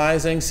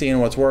optimizing, seeing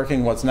what's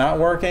working, what's not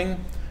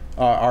working.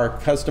 Our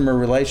customer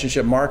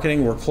relationship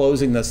marketing, we're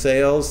closing the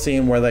sales,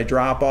 seeing where they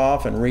drop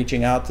off and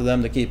reaching out to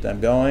them to keep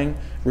them going,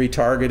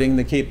 retargeting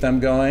to keep them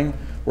going.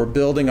 We're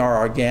building our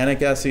organic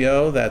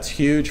SEO. That's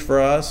huge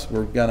for us.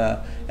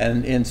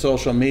 And in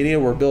social media,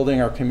 we're building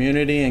our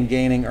community and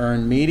gaining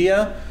earned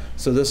media.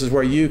 So this is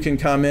where you can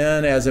come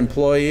in as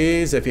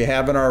employees. If you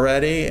haven't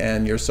already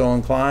and you're so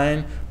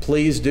inclined,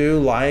 please do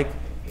like,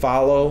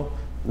 follow,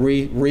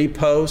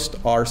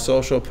 repost our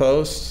social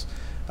posts.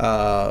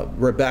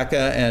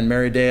 Rebecca and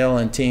Mary Dale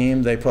and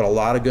team, they put a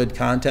lot of good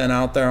content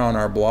out there on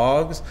our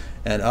blogs,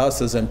 and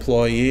us as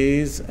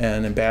employees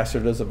and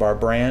ambassadors of our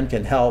brand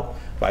can help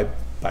by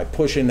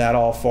pushing that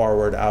all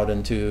forward out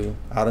into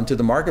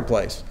the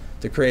marketplace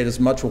to create as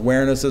much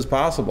awareness as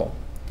possible.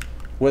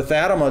 With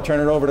that, I'm going to turn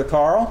it over to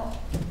Carl.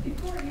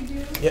 Before you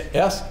do,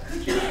 yes?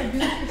 could you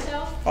introduce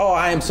yourself? Oh,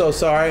 I am so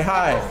sorry.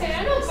 Hi. Okay,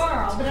 I know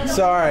Carl, but I don't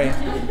Sorry.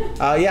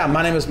 Yeah,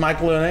 my name is Mike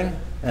Looning,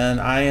 and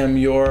I am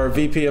your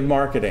VP of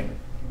Marketing.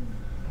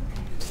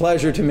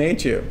 Pleasure to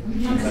meet you.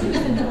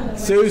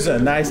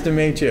 Susan, nice to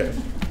meet you.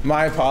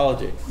 My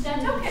apologies.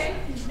 That's okay.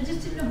 I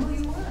just didn't know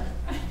who you were.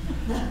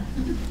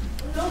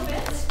 No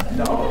offense.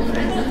 No.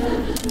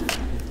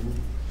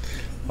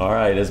 All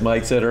right, as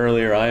Mike said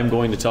earlier, I am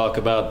going to talk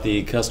about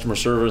the customer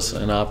service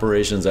and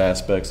operations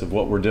aspects of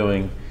what we're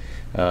doing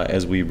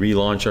as we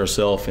relaunch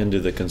ourselves into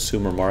the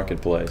consumer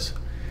marketplace.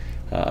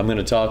 I'm going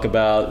to talk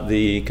about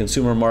the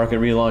consumer market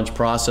relaunch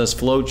process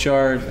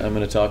flowchart. I'm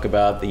going to talk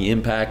about the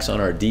impacts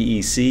on our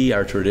DEC,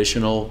 our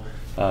traditional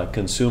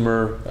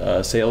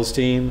consumer sales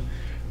team.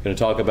 I'm going to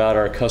talk about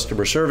our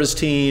customer service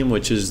team,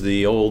 which is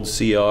the old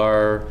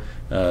CR,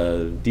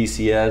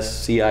 DCS,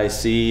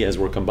 CIC, as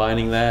we're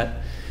combining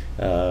that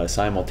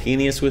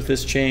simultaneous with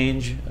this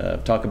change.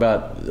 Talk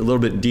about a little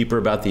bit deeper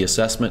about the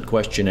assessment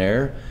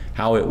questionnaire,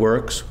 how it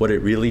works, what it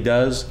really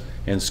does,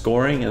 and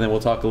scoring, and then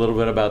we'll talk a little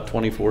bit about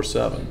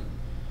 24/7.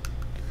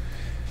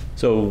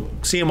 So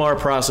CMR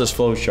process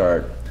flow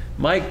chart.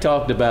 Mike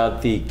talked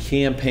about the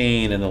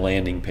campaign and the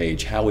landing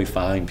page, how we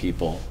find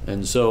people.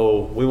 And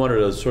so we wanted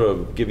to sort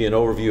of give you an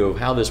overview of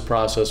how this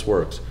process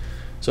works.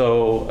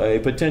 So a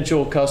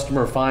potential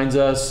customer finds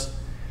us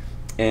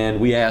and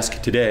we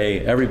ask today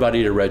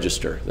everybody to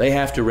register. They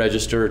have to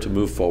register to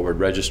move forward.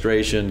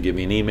 Registration, give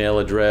me an email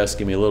address,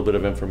 give me a little bit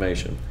of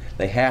information.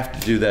 They have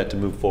to do that to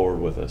move forward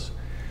with us.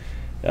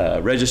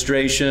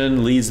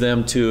 Registration leads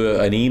them to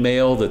an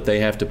email that they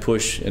have to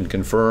push and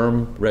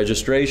confirm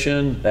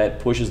registration.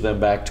 That pushes them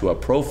back to a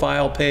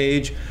profile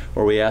page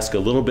where we ask a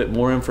little bit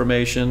more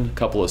information, a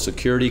couple of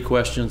security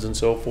questions and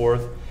so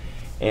forth.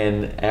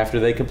 And after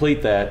they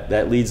complete that,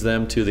 that leads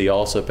them to the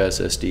Allsup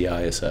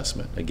SSDI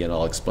assessment. Again,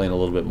 I'll explain a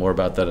little bit more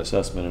about that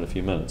assessment in a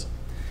few minutes.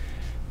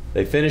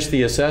 They finish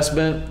the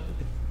assessment,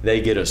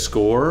 they get a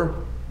score.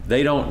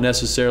 They don't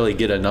necessarily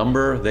get a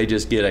number, they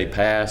just get a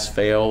pass,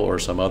 fail, or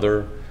some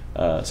other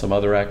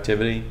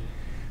activity.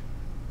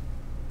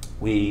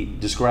 We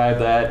describe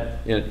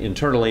that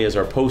internally as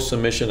our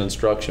post-submission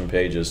instruction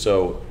pages.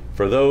 So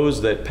for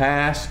those that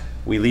pass,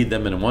 we lead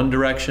them in one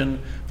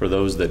direction. For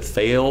those that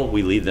fail,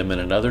 we lead them in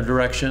another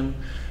direction.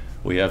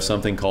 We have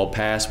something called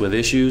pass with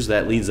issues.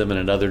 That leads them in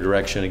another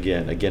direction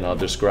again. Again, I'll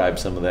describe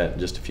some of that in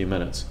just a few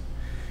minutes.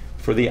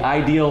 For the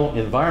ideal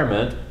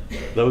environment,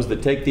 those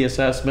that take the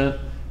assessment,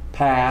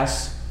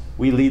 pass,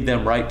 we lead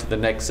them right to the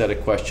next set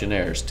of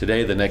questionnaires.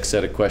 Today, the next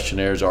set of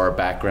questionnaires are our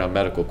background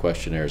medical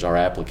questionnaires, our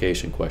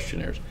application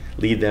questionnaires.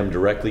 Lead them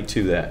directly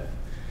to that.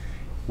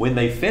 When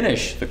they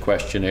finish the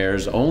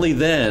questionnaires, only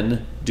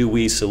then do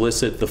we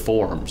solicit the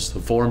forms.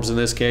 The forms in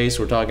this case,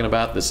 we're talking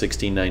about the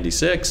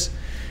 1696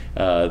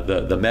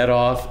 the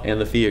met-off, and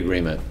the fee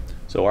agreement.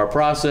 So our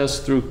process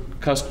through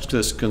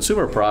this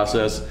consumer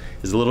process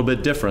is a little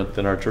bit different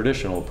than our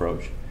traditional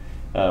approach.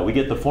 We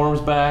get the forms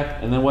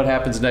back, and then what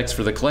happens next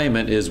for the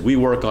claimant is we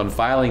work on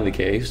filing the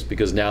case,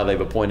 because now they've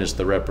appointed us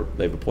the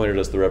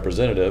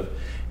representative,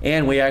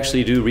 and we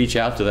actually do reach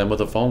out to them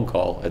with a phone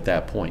call at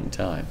that point in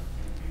time.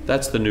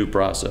 That's the new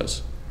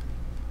process.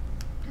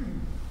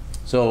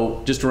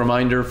 So just a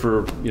reminder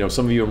for,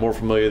 some of you are more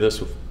familiar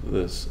with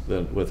this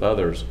than with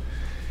others.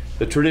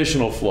 The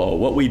traditional flow,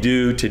 what we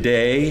do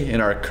today in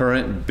our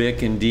current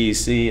BIC and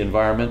DEC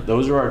environment,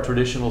 those are our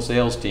traditional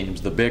sales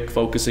teams. The BIC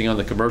focusing on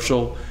the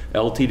commercial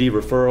LTD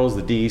referrals,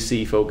 the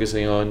DEC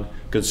focusing on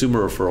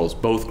consumer referrals,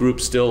 both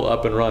groups still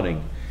up and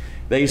running.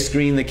 They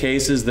screen the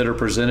cases that are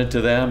presented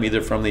to them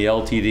either from the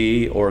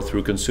LTD or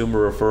through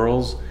consumer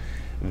referrals.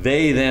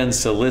 They then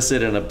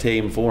solicit and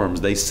obtain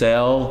forms. They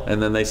sell,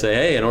 and then they say,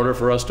 hey, in order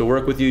for us to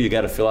work with you, you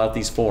got to fill out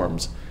these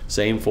forms.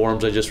 Same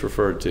forms I just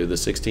referred to, the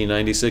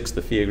 1696,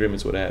 the fee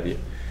agreements, what have you.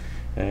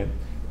 Okay.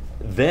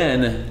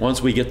 Then,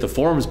 once we get the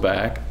forms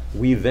back,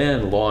 we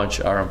then launch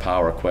our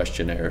Empower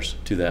questionnaires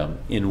to them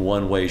in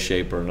one way,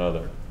 shape, or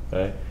another.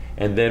 Okay.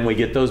 And then we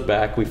get those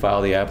back, we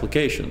file the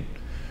application.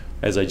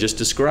 As I just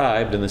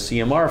described in the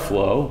CMR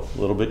flow, a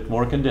little bit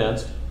more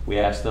condensed, we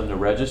ask them to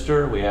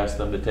register, we ask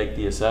them to take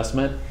the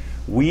assessment.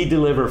 We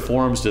deliver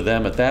forms to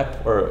them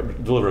or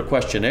deliver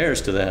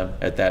questionnaires to them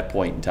at that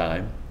point in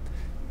time.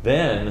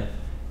 Then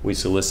we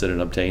solicit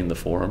and obtain the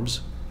forms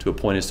to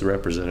appoint us the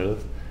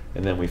representative,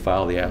 and then we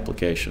file the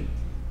application.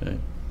 Okay?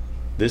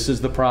 This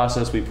is the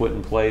process we put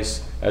in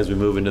place as we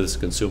move into this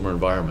consumer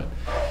environment.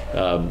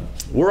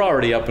 We're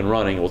already up and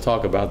running. We'll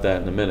talk about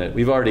that in a minute.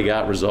 We've already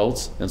got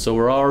results, and so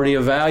we're already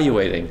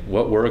evaluating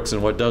what works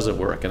and what doesn't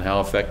work and how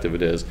effective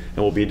it is. And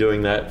we'll be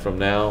doing that from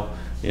now,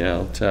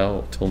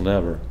 till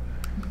never.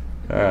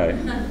 All right.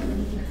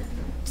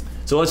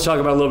 So let's talk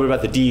about a little bit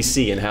about the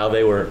DEC and how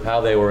they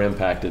were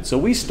impacted. So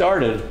we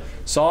started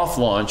soft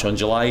launch on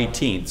July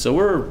 18th. So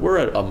we're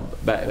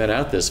been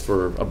at this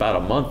for about a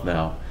month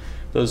now.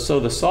 So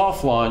the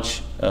soft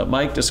launch,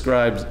 Mike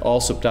describes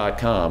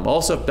Allsup.com.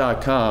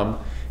 Allsup.com,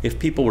 if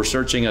people were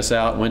searching us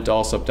out and went to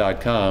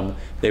Allsup.com,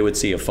 they would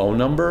see a phone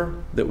number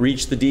that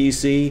reached the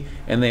DEC,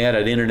 and they had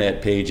an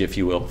internet page, if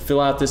you will. Fill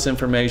out this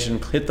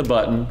information, hit the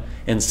button,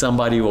 and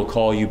somebody will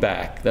call you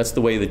back. That's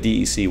the way the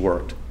DEC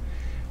worked.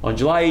 On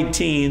July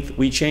 18th,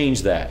 we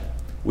changed that.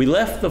 We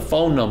left the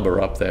phone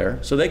number up there,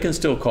 so they can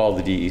still call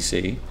the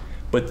DEC,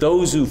 but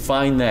those who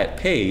find that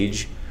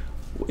page,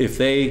 if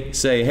they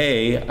say,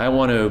 hey, I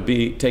want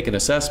to take an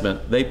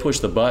assessment, they push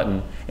the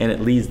button and it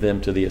leads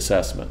them to the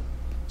assessment.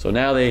 So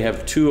now they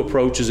have two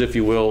approaches, if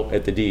you will,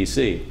 at the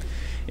DEC.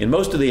 In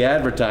most of the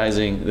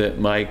advertising that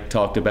Mike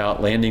talked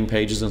about, landing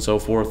pages and so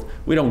forth,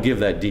 we don't give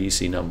that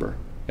DEC number.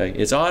 Okay?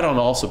 It's out on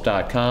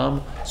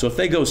Allsup.com, so if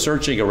they go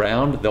searching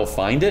around, they'll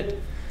find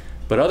it.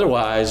 But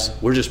otherwise,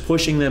 we're just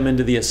pushing them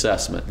into the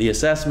assessment. The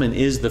assessment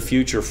is the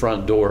future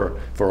front door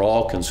for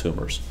all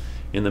consumers.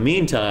 In the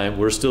meantime,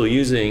 we're still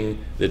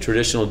using the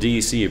traditional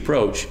DEC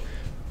approach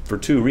for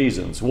two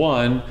reasons.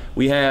 One,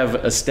 we have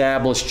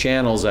established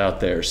channels out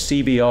there,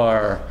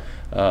 CBR,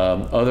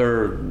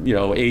 other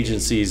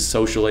agencies,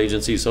 social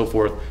agencies, so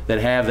forth, that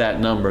have that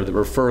number, that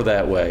refer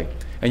that way.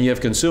 And you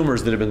have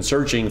consumers that have been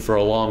searching for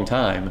a long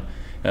time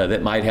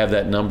that might have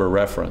that number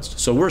referenced.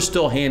 So we're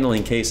still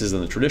handling cases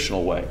in the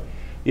traditional way.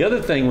 The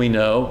other thing we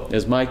know,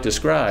 as Mike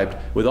described,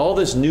 with all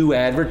this new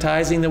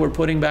advertising that we're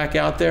putting back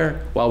out there,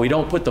 while we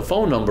don't put the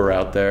phone number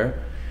out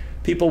there,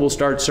 people will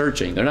start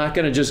searching. They're not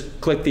going to just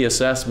click the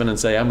assessment and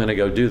say, I'm going to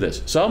go do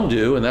this. Some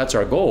do, and that's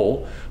our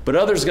goal, but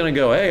others are going to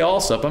go, hey,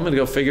 Allsup, I'm going to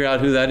go figure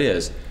out who that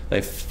is.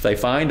 They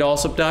find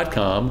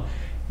Allsup.com,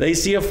 they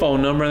see a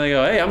phone number, and they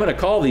go, hey, I'm going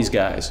to call these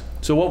guys.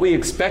 So what we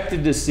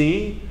expected to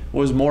see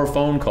was more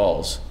phone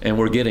calls, and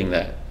we're getting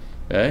that.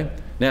 Okay?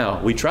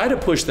 Now, we try to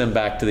push them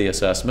back to the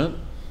assessment,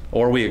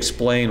 or we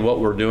explain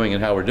what we're doing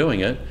and how we're doing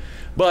it.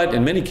 But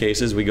in many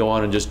cases, we go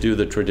on and just do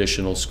the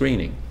traditional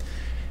screening.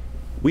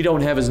 We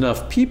don't have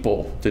enough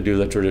people to do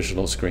the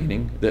traditional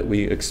screening that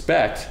we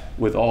expect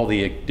with all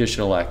the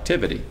additional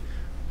activity.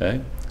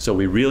 Okay? So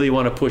we really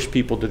want to push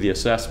people to the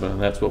assessment,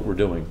 and that's what we're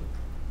doing.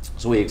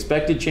 So we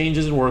expected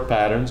changes in work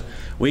patterns.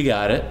 We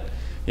got it.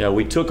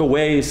 We took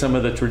away some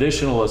of the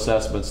traditional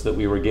assessments that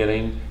we were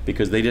getting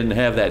because they didn't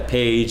have that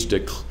page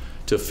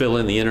to fill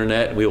in the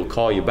internet, and we will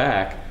call you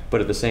back. But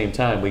at the same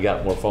time, we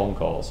got more phone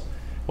calls.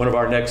 One of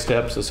our next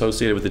steps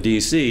associated with the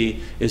DEC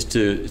is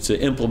to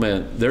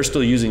implement, they're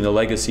still using the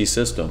legacy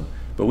system,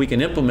 but we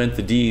can implement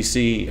the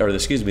DEC, or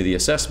the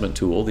assessment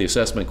tool, the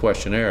assessment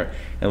questionnaire,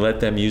 and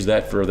let them use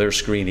that for their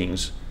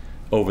screenings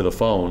over the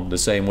phone, the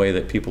same way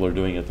that people are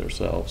doing it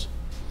themselves.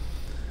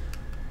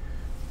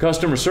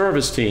 Customer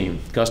service team.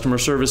 Customer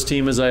service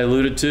team, as I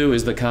alluded to,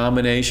 is the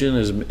combination,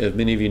 as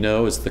many of you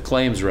know, it's the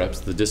claims reps,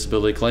 the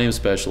disability claims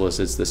specialists,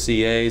 it's the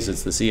CAs,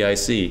 it's the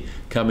CIC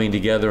coming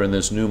together in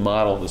this new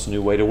model, this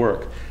new way to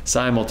work,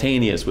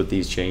 simultaneous with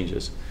these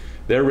changes.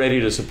 They're ready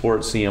to support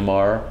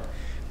CMR.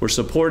 We're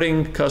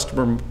supporting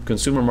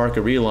consumer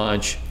market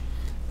relaunch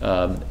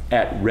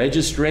at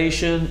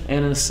registration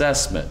and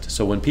assessment.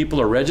 So when people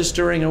are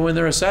registering and when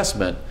they're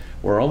assessment,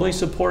 we're only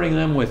supporting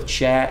them with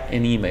chat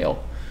and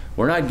email.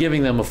 We're not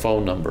giving them a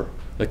phone number.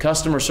 The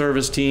customer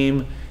service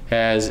team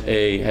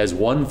has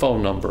one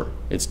phone number.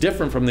 It's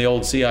different from the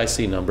old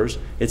CIC numbers.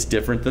 It's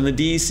different than the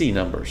DEC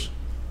numbers.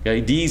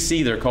 Okay,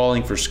 DEC, they're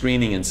calling for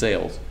screening and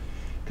sales.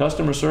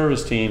 Customer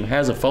service team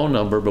has a phone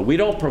number, but we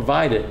don't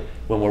provide it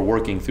when we're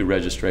working through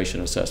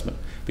registration assessment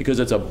because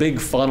it's a big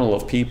funnel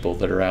of people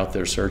that are out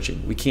there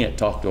searching. We can't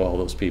talk to all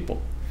those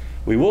people.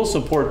 We will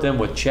support them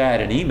with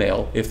chat and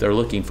email if they're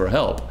looking for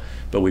help,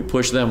 but we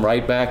push them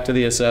right back to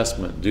the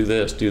assessment. Do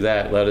this, do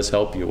that, let us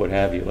help you, what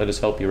have you. Let us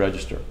help you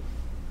register.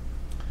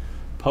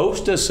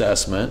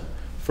 Post-assessment,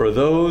 for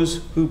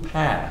those who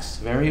pass,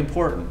 very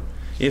important.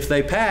 If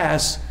they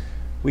pass,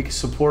 we can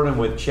support them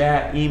with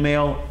chat,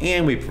 email,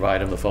 and we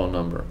provide them the phone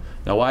number.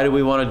 Now, why do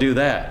we want to do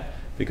that?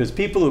 Because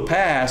people who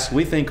pass,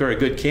 we think are a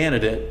good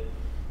candidate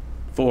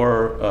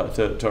for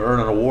to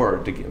earn an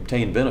award, to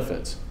obtain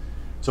benefits.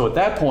 So at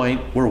that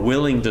point, we're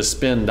willing to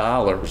spend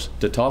dollars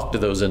to talk to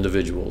those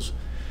individuals.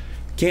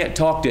 Can't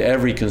talk to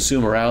every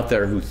consumer out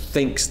there who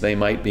thinks they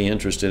might be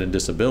interested in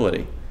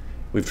disability.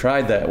 We've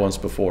tried that once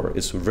before.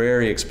 It's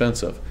very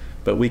expensive.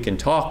 But we can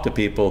talk to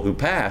people who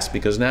pass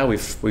because now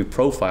we've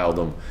profiled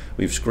them,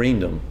 we've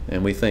screened them,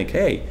 and we think,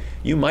 hey,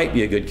 you might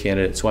be a good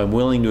candidate, so I'm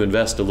willing to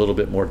invest a little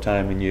bit more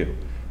time in you.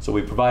 So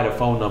we provide a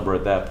phone number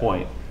at that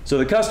point. So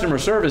the customer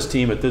service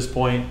team at this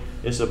point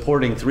is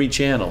supporting 3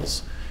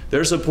 channels.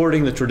 They're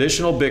supporting the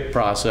traditional BIC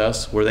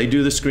process where they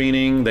do the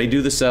screening, they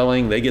do the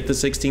selling, they get the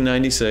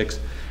 1696,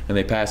 and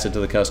they pass it to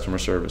the customer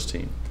service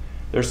team.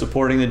 They're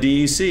supporting the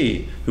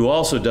DEC, who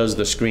also does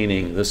the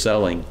screening, the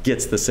selling,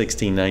 gets the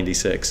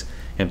 1696,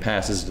 and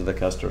passes to the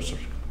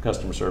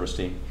customer service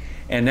team.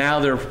 And now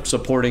they're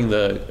supporting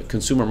the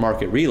consumer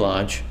market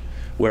relaunch,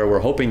 where we're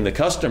hoping the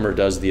customer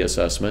does the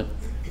assessment,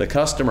 the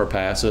customer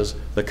passes,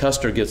 the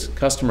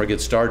customer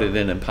gets started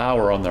in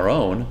Empower on their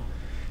own,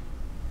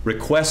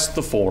 requests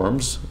the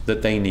forms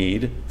that they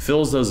need,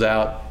 fills those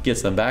out,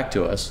 gets them back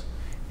to us,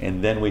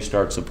 and then we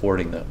start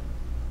supporting them.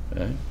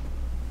 Okay?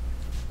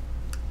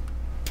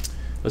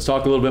 Let's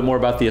talk a little bit more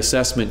about the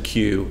assessment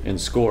queue and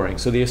scoring.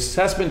 So the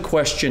assessment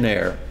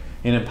questionnaire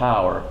in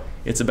Empower,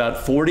 it's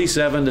about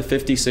 47 to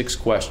 56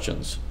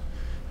 questions.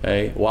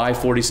 Okay? Why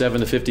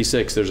 47 to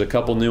 56? There's a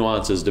couple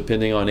nuances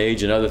depending on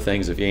age and other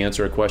things. If you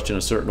answer a question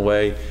a certain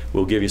way,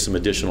 we'll give you some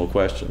additional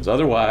questions.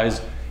 Otherwise,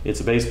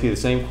 it's basically the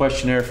same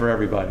questionnaire for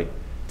everybody. It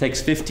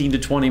takes 15 to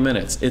 20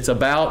 minutes. It's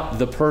about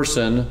the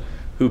person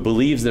who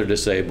believes they're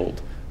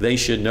disabled. They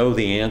should know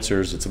the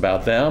answers. It's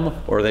about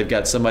them, or they've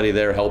got somebody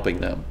there helping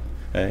them.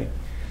 Okay?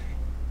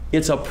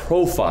 It's a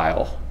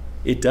profile.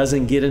 It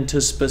doesn't get into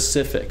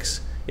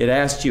specifics. It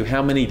asks you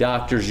how many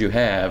doctors you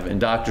have and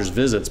doctor's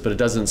visits, but it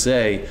doesn't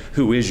say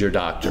who is your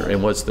doctor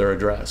and what's their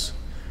address.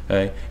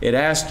 Okay? It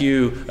asks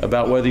you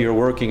about whether you're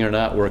working or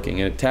not working.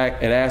 It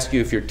asks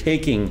you if you're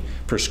taking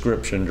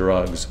prescription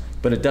drugs,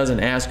 but it doesn't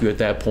ask you at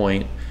that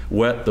point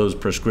what those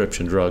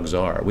prescription drugs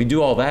are. We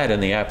do all that in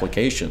the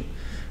application.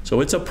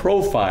 So it's a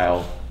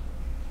profile.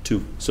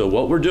 So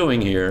what we're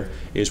doing here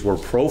is we're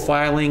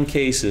profiling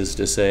cases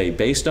to say,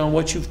 based on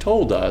what you've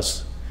told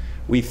us,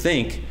 we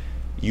think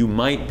you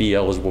might be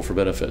eligible for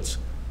benefits.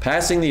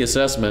 Passing the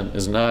assessment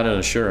is not an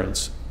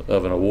assurance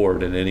of an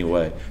award in any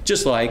way.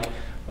 Just like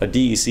a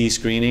DEC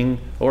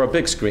screening or a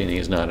BIC screening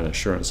is not an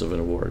assurance of an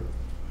award.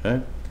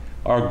 Okay?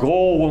 Our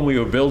goal when we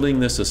were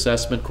building this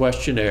assessment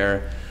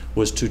questionnaire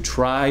was to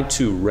try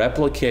to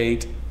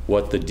replicate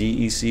what the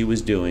DEC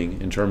was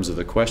doing in terms of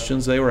the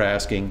questions they were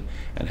asking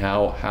and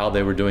how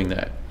they were doing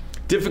that.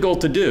 Difficult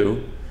to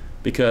do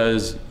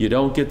because you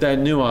don't get that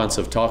nuance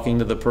of talking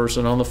to the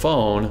person on the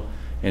phone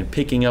and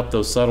picking up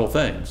those subtle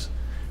things.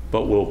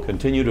 But we'll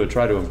continue to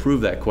try to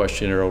improve that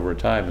questionnaire over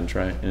time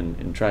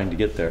and trying to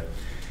get there.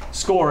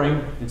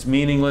 Scoring, it's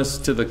meaningless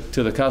to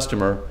the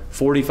customer.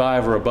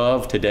 45 or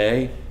above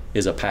today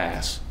is a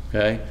pass.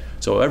 Okay?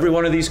 So every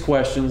one of these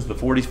questions, the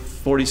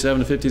 47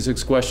 to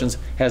 56 questions,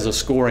 has a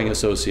scoring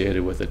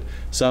associated with it.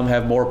 Some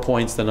have more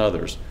points than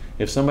others.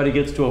 If somebody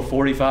gets to a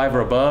 45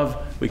 or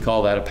above, we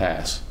call that a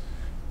pass.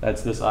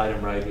 That's this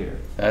item right here.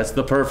 That's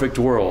the perfect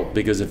world,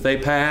 because if they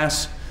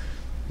pass,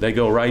 they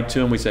go right to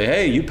them. We say,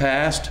 hey, you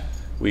passed.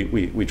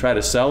 We try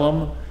to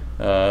sell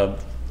them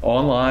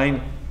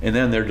online, and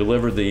then they're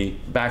delivered the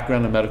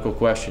background and medical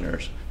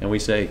questionnaires. And we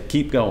say,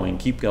 keep going,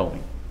 keep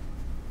going.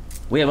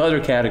 We have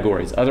other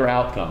categories, other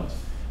outcomes.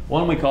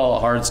 One we call a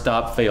hard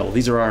stop fail.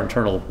 These are our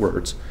internal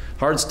words.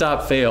 Hard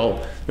stop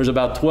fail, there's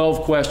about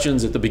 12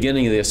 questions at the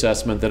beginning of the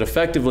assessment that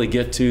effectively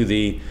get to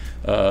the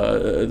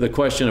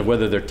question of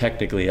whether they're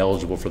technically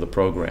eligible for the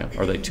program.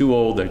 Are they too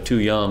old, they're too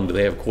young, do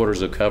they have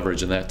quarters of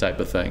coverage, and that type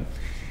of thing.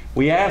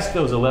 We ask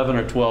those 11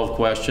 or 12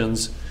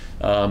 questions.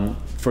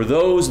 For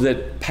those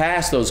that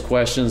pass those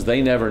questions,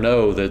 they never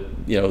know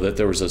that, that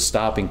there was a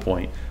stopping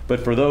point.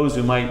 But for those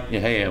who might,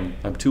 hey,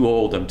 I'm too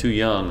old, I'm too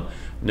young,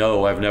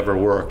 no, I've never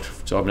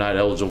worked, so I'm not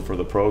eligible for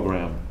the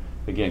program.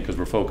 Again, because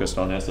we're focused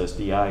on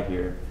SSDI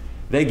here.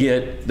 They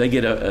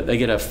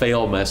get a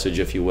fail message,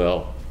 if you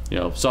will, You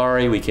know,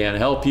 sorry, we can't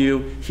help you.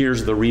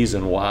 Here's the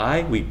reason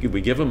why. We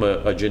give them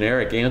a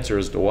generic answer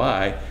as to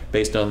why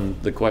based on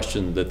the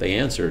question that they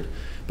answered.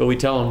 But we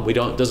tell them,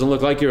 it doesn't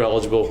look like you're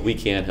eligible, we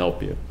can't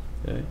help you.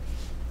 Okay?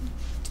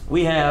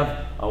 We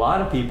have a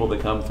lot of people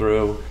that come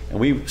through, and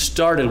we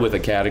started with a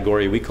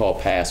category we call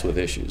pass with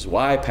issues.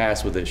 Why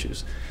pass with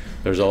issues?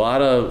 There's a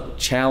lot of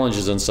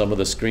challenges in some of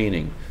the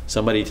screening.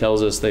 Somebody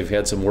tells us they've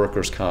had some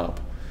workers'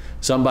 comp.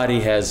 Somebody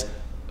has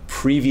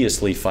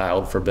previously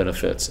filed for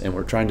benefits, and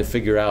we're trying to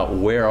figure out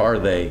where are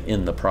they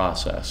in the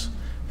process.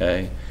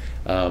 Okay?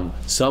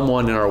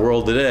 Someone in our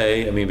world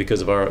today, I mean,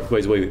 because of our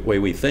way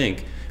we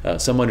think,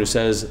 someone who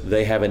says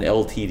they have an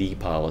LTD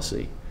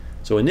policy.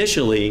 So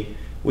initially,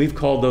 we've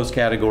called those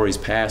categories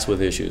pass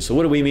with issues. So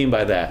what do we mean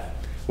by that?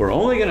 We're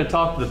only going to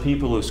talk to the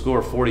people who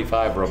score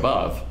 45 or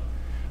above.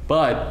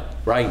 But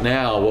right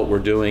now, what we're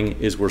doing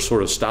is we're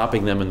sort of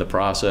stopping them in the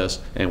process,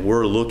 and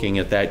we're looking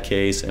at that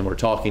case, and we're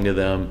talking to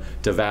them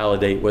to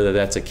validate whether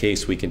that's a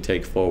case we can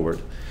take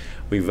forward.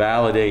 We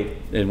validate,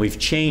 and we've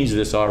changed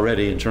this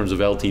already in terms of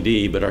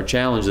LTD, but our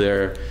challenge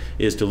there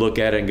is to look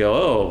at it and go,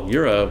 oh,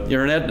 you're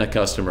an Aetna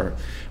customer.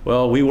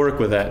 Well, we work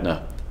with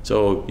Aetna.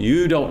 So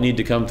you don't need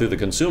to come through the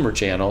consumer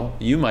channel.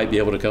 You might be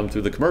able to come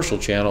through the commercial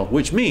channel,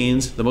 which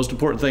means the most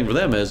important thing for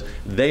them is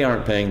they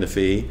aren't paying the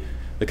fee.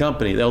 The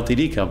company, the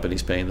LTD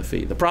company's paying the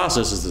fee. The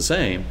process is the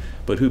same,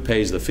 but who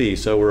pays the fee?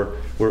 So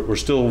we're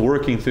still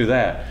working through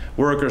that.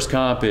 Workers'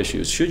 comp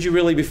issues. Should you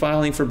really be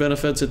filing for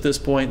benefits at this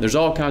point? There's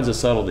all kinds of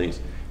subtleties.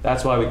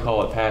 That's why we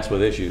call it pass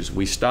with issues.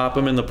 We stop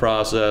them in the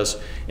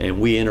process, and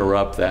we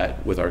interrupt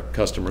that with our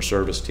customer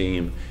service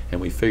team,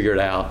 and we figure it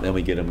out, and then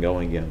we get them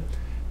going again.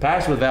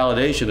 Pass with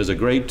validation is a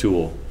great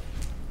tool.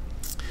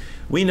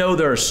 We know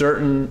there are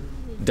certain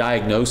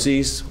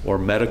diagnoses or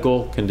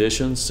medical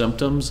conditions,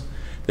 symptoms,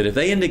 that if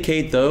they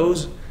indicate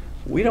those,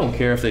 we don't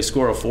care if they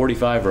score a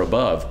 45 or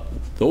above.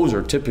 Those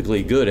are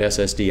typically good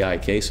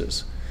SSDI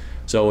cases.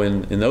 So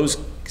in those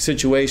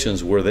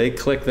situations where they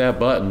click that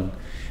button,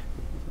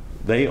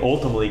 they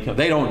ultimately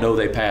they don't know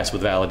they passed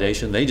with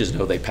validation, they just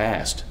know they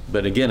passed.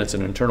 But again, it's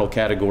an internal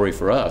category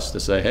for us to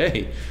say,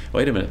 hey,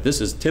 wait a minute, this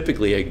is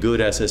typically a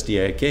good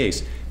SSDI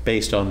case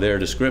based on their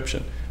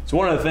description. So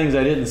one of the things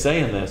I didn't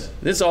say in this,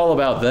 it's all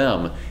about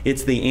them.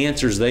 It's the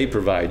answers they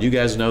provide. You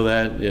guys know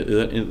that,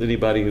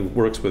 anybody who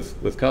works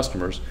with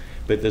customers,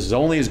 but this is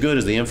only as good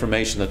as the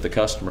information that the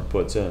customer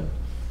puts in.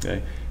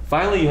 Okay.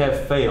 Finally, you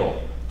have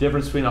fail.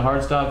 Difference between a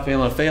hard stop,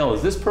 fail, and a fail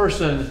is this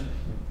person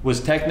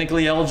was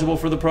technically eligible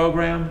for the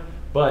program,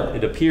 but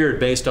it appeared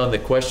based on the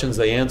questions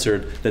they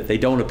answered that they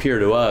don't appear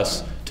to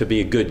us to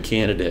be a good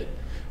candidate.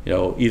 You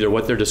know, either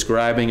what they're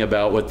describing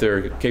about what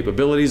their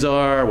capabilities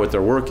are, what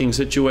their working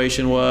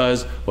situation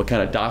was, what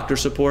kind of doctor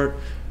support.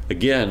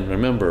 Again,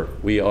 remember,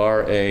 we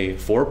are a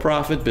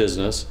for-profit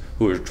business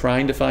who are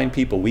trying to find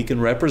people we can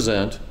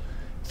represent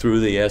through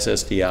the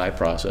SSDI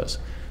process.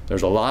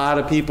 There's a lot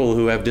of people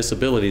who have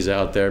disabilities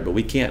out there, but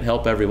we can't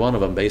help every one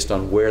of them based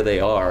on where they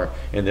are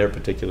in their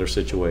particular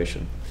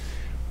situation.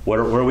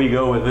 Where we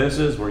go with this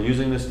is, we're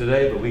using this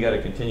today, but we got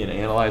to continue to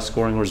analyze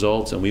scoring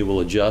results, and we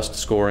will adjust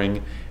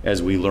scoring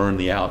as we learn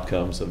the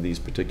outcomes of these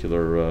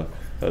particular,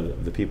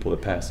 the people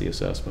that pass the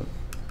assessment.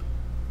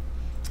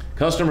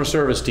 Customer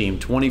service team,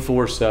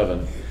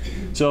 24/7.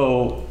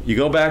 So you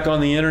go back on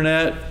the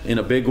internet in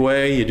a big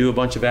way, you do a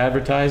bunch of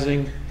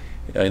advertising.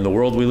 In the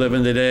world we live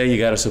in today, you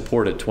got to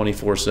support it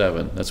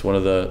 24/7. That's one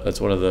of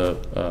the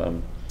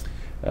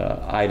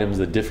items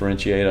that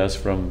differentiate us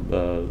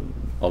from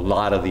a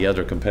lot of the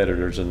other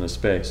competitors in this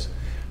space.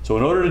 So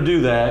in order to do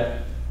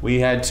that,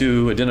 we had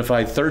to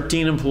identify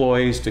 13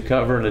 employees to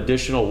cover an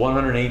additional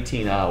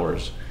 118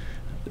 hours.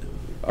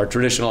 Our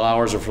traditional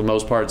hours are for the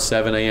most part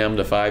 7 a.m.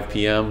 to 5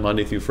 p.m.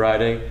 Monday through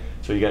Friday.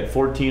 So you got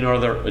 14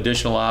 other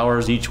additional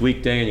hours each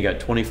weekday, and you got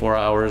 24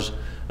 hours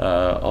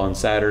on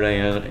Saturday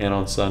and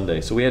on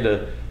Sunday. So we had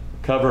to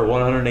cover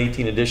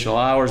 118 additional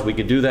hours. We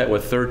could do that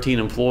with 13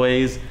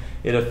 employees.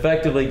 It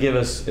effectively gives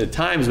us, at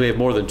times we have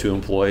more than 2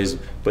 employees,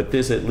 but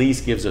this at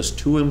least gives us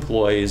 2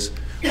 employees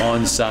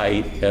on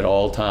site at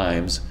all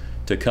times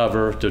to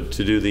cover, to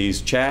do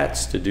these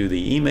chats, to do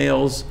the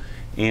emails,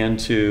 and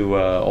to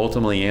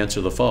ultimately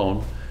answer the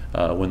phone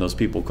when those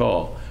people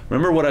call.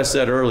 Remember what I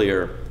said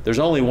earlier, there's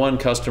only one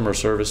customer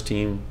service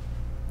team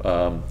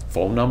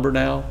phone number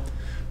now.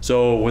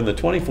 So when the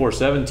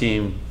 24/7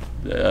 team,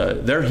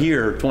 they're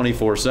here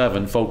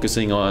 24/7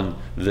 focusing on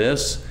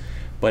this,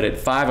 but at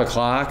 5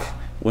 o'clock,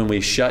 when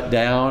we shut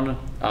down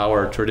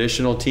our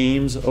traditional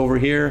teams over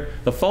here,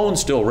 the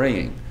phone's still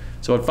ringing.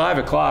 So at 5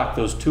 o'clock,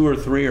 those 2 or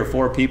 3 or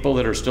 4 people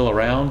that are still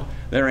around,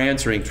 they're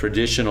answering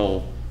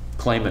traditional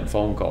claimant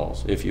phone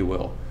calls, if you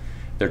will.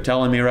 They're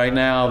telling me right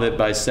now that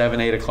by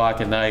 7, 8 o'clock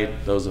at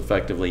night, those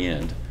effectively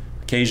end.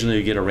 Occasionally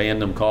you get a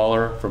random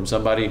caller from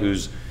somebody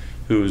who's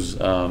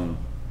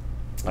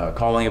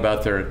calling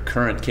about their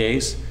current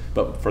case,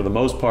 but for the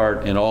most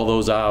part, in all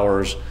those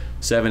hours,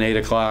 7, 8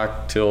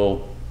 o'clock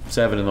till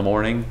 7 in the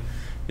morning,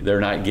 they're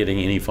not getting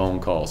any phone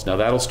calls. Now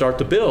that'll start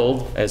to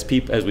build as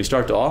we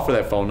start to offer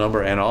that phone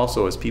number, and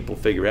also as people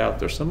figure out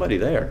there's somebody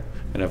there,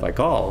 and if I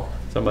call,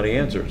 somebody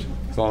answers,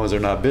 as long as they're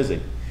not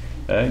busy.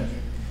 Okay?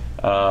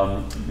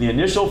 The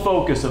initial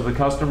focus of the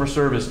customer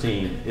service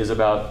team is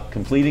about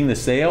completing the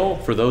sale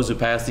for those who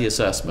pass the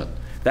assessment.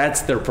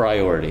 That's their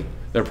priority.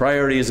 Their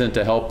priority isn't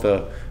to help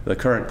the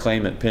current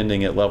claimant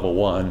pending at level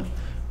 1.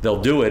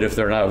 They'll do it if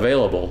they're not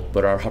available,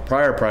 but our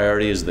prior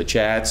priority is the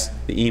chats,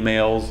 the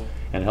emails,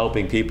 and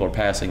helping people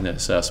passing the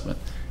assessment.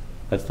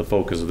 That's the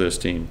focus of this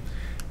team.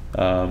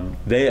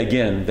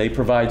 They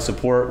provide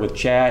support with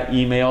chat,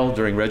 email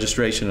during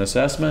registration and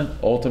assessment,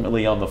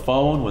 ultimately on the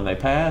phone when they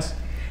pass.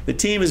 The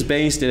team is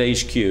based at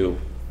HQ. A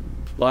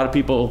lot of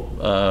people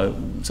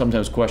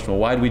sometimes question, well,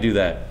 why do we do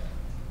that?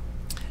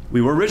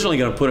 We were originally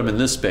going to put them in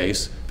this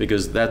space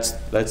because that's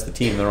the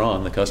team they're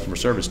on, the customer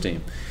service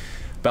team.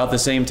 About the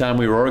same time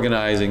we were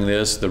organizing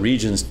this, the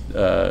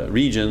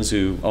Regions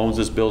who owns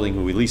this building,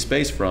 who we lease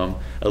space from,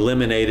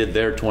 eliminated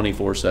their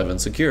 24/7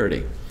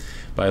 security.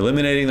 By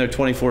eliminating their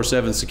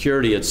 24/7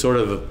 security, it sort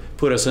of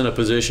put us in a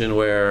position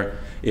where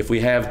if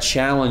we have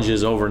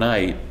challenges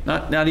overnight,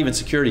 not even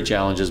security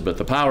challenges, but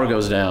the power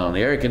goes down,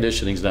 the air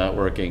conditioning's not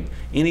working,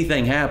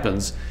 anything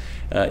happens,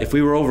 if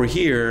we were over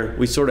here,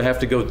 we sort of have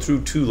to go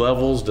through 2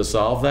 levels to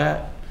solve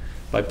that.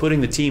 By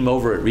putting the team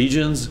over at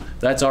Regions,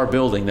 that's our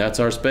building, that's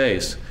our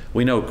space.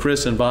 We know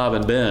Chris and Bob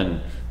and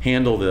Ben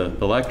handle the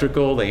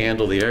electrical, they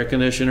handle the air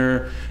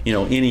conditioner,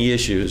 any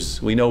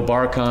issues. We know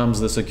Barcom's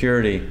the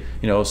security,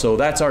 so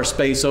that's our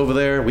space over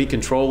there. We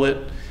control it.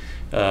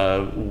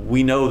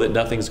 We know that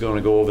nothing's going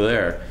to go over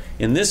there.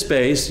 In this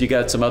space, you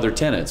got some other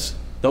tenants.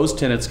 Those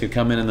tenants could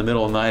come in the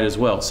middle of the night as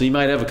well. So you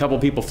might have a couple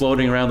people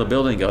floating around the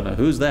building and go, now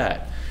who's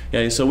that?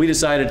 Okay, so we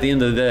decided at the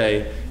end of the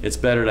day, it's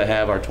better to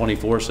have our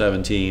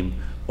 24/7 team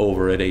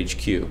over at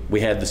HQ. We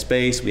had the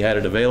space, we had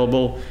it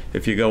available.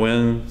 If you go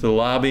into the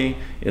lobby,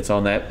 it's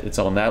on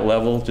that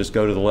level. Just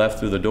go to the left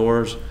through the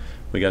doors.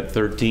 We got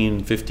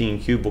 13, 15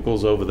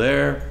 cubicles over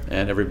there,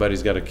 and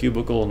everybody's got a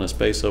cubicle and a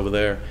space over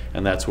there,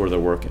 and that's where they're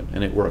working,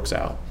 and it works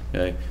out.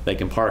 Okay? They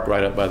can park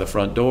right up by the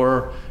front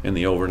door in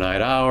the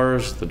overnight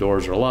hours. The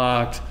doors are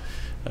locked.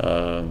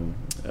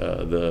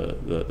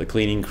 The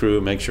cleaning crew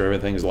make sure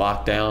everything's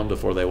locked down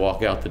before they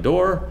walk out the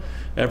door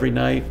every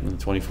night, and the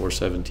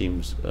 24/7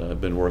 team's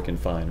been working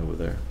fine over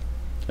there.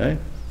 Okay?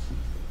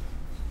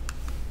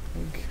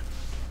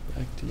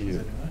 Back to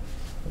you.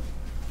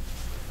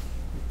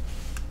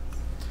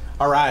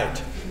 All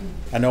right.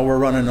 I know we're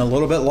running a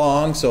little bit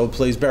long, so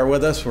please bear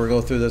with us. We'll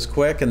go through this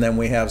quick, and then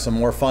we have some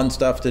more fun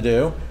stuff to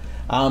do.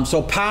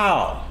 So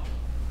POW.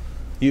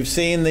 You've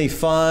seen the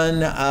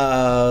fun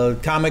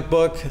comic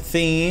book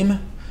theme.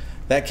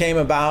 That came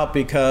about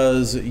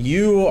because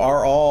you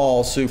are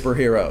all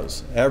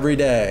superheroes every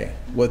day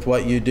with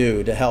what you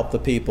do to help the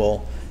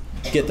people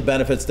get the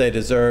benefits they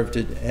deserve,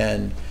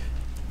 and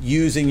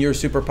using your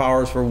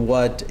superpowers for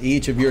what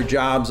each of your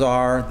jobs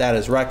are. That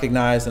is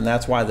recognized, and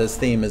that's why this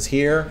theme is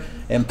here.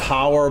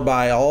 Empower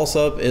by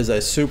Allsup is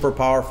a super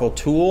powerful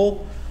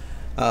tool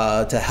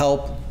to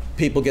help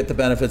people get the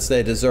benefits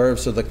they deserve.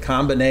 So the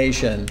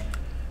combination,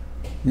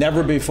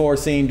 never before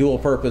seen dual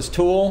purpose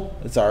tool.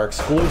 It's our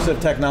exclusive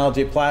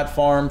technology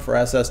platform for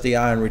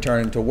SSDI and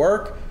returning to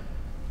work.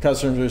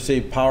 Customers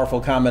receive powerful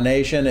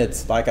combination.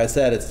 It's, like I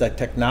said, it's the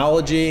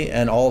technology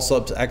and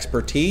Allsup's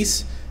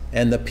expertise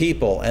and the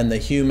people and the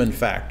human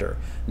factor.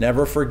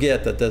 Never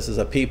forget that this is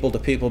a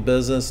people-to-people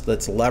business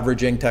that's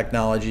leveraging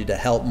technology to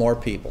help more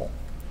people.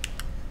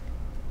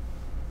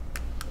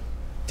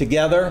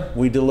 Together,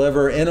 we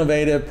deliver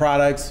innovative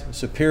products,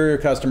 superior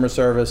customer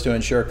service to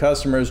ensure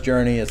customers'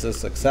 journey is a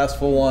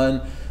successful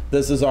one.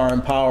 This is our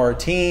Empower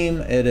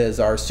team. It is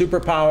our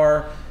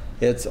superpower.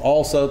 It's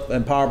Allsup,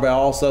 Empowered by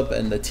Allsup,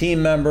 and the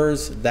team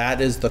members.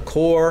 That is the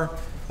core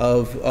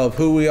of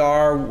who we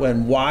are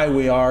and why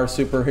we are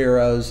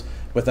superheroes.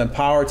 With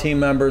Empower team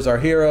members, our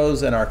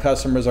heroes, and our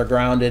customers are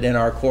grounded in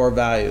our core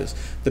values.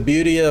 The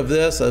beauty of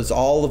this is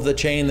all of the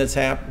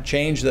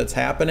change that's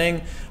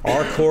happening.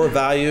 Our core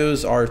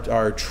values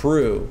are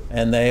true,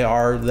 and they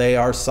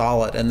are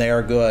solid, and they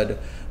are good.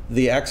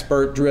 The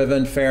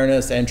expert-driven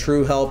fairness and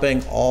true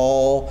helping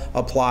all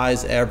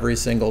applies every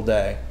single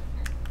day.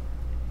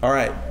 All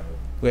right,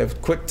 we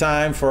have quick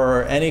time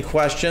for any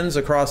questions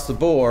across the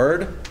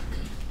board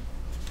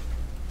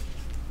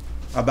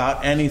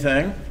about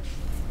anything.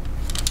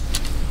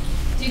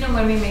 Do you know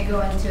when we may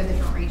go into a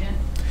different region?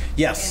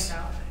 Yes.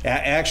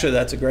 Actually,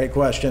 that's a great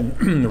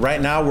question. Right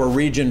now, we're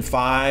Region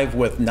 5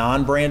 with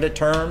non-branded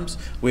terms.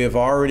 We have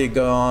already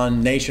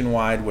gone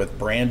nationwide with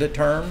branded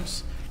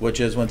terms,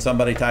 which is when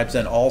somebody types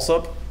in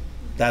Allsup,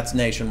 that's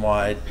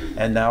nationwide.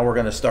 And now we're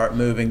going to start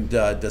moving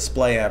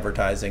display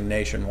advertising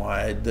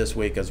nationwide this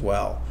week as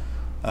well.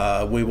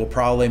 We will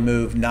probably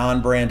move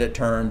non-branded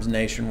terms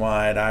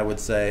nationwide, I would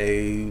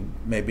say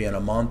maybe in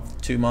a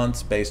month, 2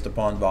 months, based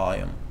upon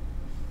volume.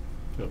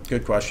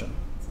 Good question.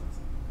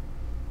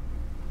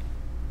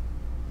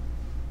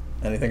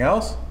 Anything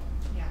else?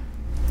 Yeah.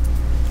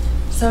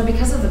 So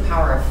because of the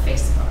power of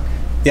Facebook,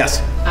 yes.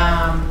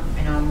 I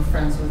know I'm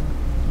friends with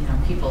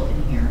people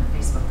in here,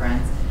 Facebook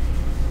friends.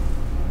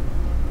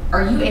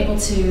 Are you able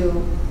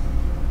to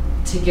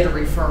get a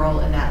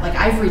referral in that? Like,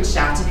 I've reached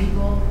out to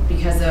people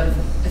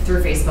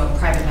through Facebook,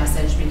 private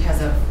message,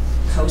 because of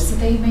posts that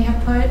they may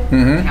have put,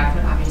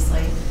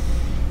 obviously,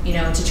 you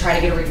know, to try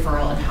to get a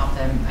referral and help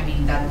them. I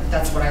mean,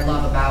 that's what I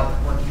love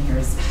about working here,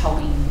 is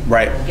helping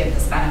people get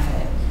this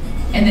benefit.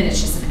 And then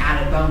it's just an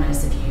added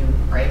bonus if you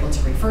are able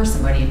to refer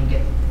somebody and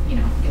get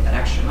that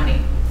extra money.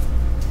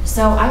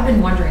 So I've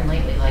been wondering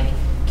lately, like,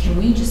 can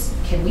we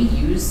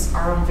use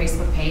our own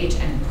Facebook page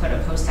and put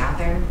a post out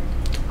there?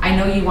 I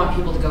know you want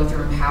people to go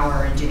through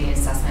Empower and do the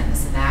assessment and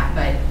this and that,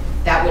 but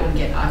that wouldn't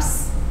get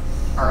us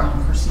our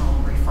own personal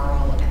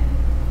referral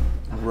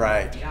and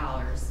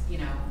 $150, you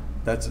know.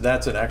 That's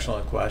an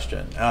excellent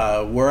question.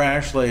 We're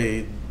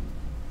actually,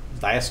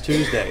 last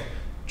Tuesday,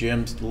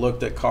 Jim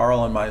looked at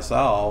Carl and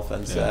myself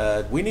and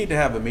said, we need to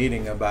have a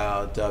meeting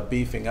about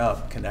beefing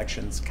up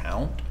connections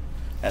count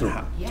and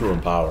through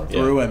Empower.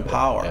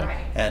 Empower,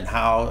 and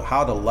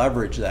how to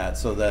leverage that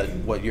so that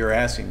what you're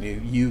asking,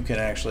 you can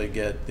actually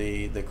get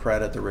the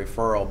credit, the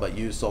referral, but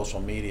use social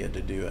media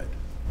to do it.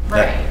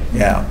 Right.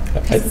 Yeah.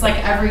 Because it's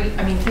like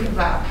think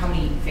about how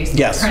many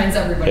Facebook friends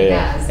everybody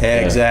has.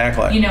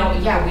 Exactly. You know,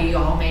 we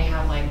all may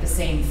have like the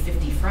same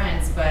 50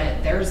 friends,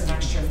 but there's an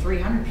extra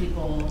 300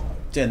 people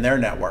in their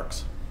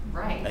networks.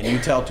 Right. And you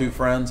tell 2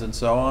 friends and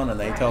so on, and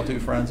they tell 2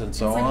 friends and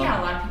so on.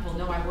 Yeah, a lot of people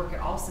know I work at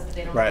Allsup, but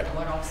they don't know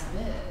what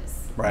Allsup is.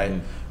 Right.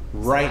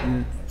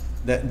 And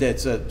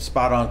that's a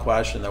spot-on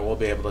question that we'll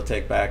be able to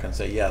take back and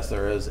say, yes,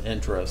 there is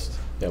interest.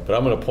 Yeah, but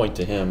I'm going to point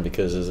to him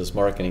because as this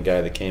marketing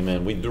guy that came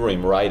in, we threw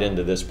him right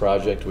into this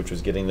project, which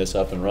was getting this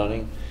up and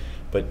running.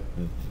 But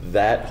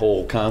that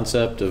whole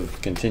concept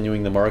of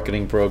continuing the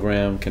marketing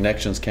program,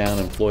 connections count,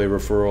 employee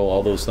referral,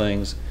 all those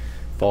things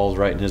falls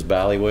right in his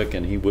bailiwick,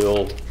 and he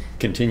will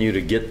continue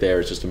to get there.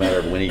 It's just a matter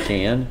of when he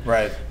can.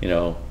 Right. You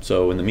know,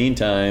 so in the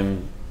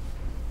meantime,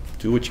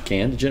 do what you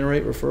can to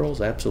generate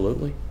referrals.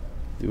 Absolutely,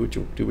 do what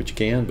you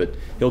can. But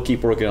he'll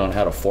keep working on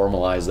how to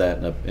formalize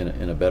that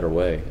in a better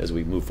way as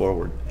we move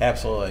forward.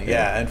 Absolutely,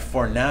 yeah. And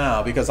for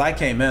now, because I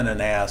came in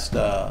and asked,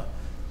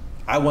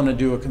 I want to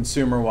do a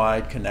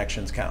consumer-wide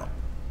connections count.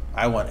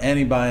 I want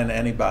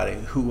anybody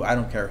who, I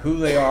don't care who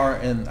they are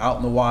out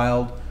in the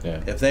wild.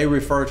 Yeah. If they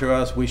refer to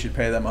us, we should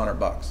pay them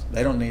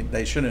 $100.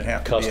 They shouldn't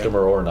have to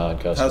customer or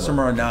non-customer.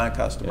 Customer or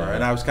non-customer. Yeah.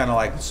 And I was kind of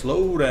like,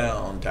 slow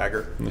down,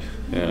 Tiger.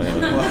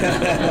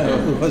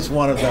 It was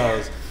one of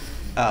those.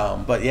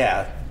 But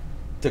yeah,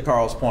 to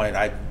Carl's point,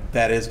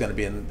 that is going to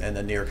be in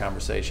the near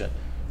conversation.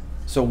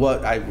 So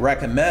what I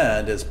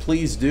recommend is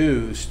please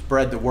do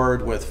spread the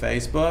word with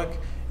Facebook.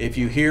 If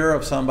you hear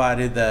of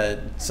somebody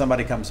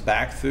comes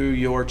back through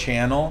your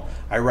channel,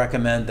 I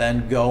recommend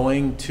then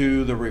going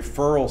to the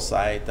referral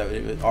site that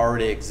it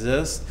already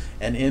exists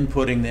and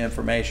inputting the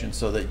information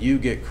so that you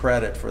get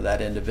credit for that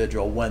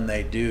individual when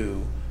they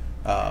do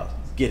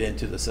get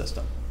into the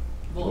system.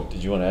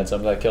 Did you want to add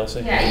something to that,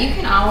 Kelsey? Yeah, you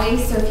can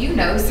always, so if you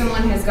know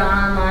someone has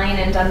gone online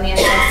and done the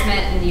assessment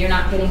and you're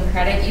not getting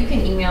credit, you can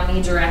email me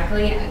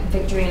directly.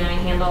 Victory and I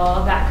handle all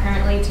of that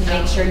currently to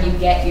make sure you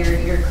get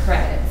your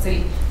credit. So,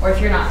 or if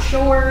you're not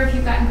sure if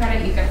you've gotten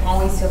credit, you can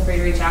always feel free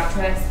to reach out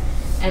to us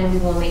and we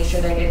will make sure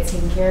that gets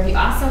taken care of. You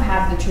also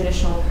have the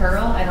traditional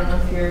Pearl. I don't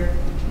know if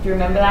you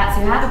remember that.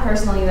 So you have a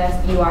personal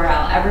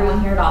URL.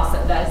 Everyone here at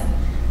Allsup does.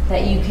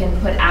 That you can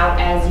put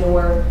out as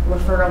your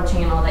referral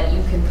channel that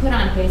you can put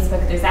on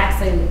Facebook. There's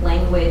actually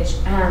language,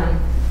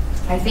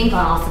 I think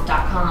on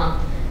allsup.com,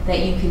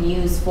 that you can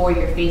use for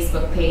your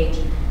Facebook page.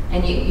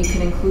 And you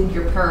can include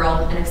your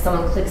Pearl, and if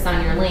someone clicks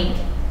on your link,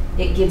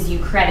 it gives you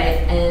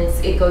credit,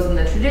 and it goes in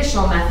the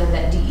traditional method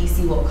that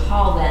DEC will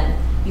call them.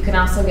 You can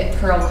also get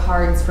Pearl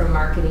cards from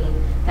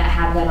marketing that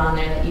have that on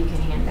there that you can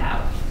hand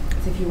out.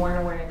 So if you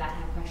weren't aware of that,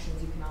 have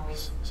questions, you can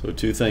always. So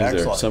 2 things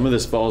there. Some of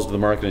this falls to the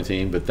marketing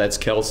team, but that's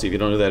Kelsey. If you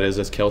don't know who that is,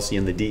 that's Kelsey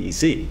in the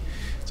DEC.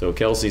 So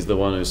Kelsey's the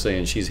one who's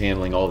saying she's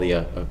handling all the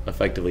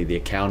effectively the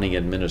accounting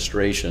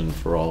administration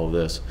for all of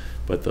this.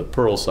 But the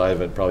Pearl side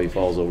of it probably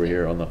falls over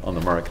here on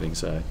the marketing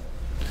side.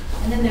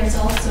 And then there's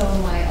also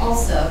my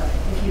Allsup.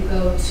 If you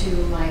go to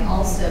my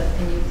Allsup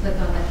and you click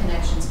on the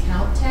connections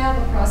count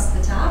tab across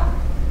the top,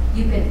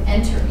 you can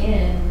enter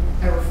in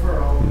a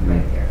referral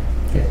right there.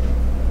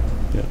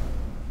 Yeah.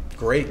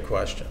 Great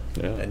question.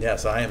 Yeah. And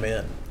yes, I am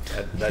in.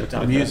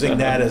 I'm using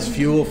that as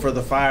fuel for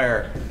the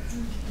fire.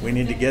 We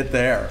need to get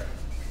there.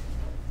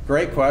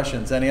 Great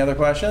questions. Any other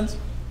questions?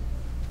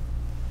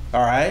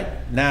 All right.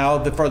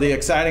 Now for the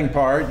exciting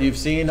part, you've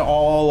seen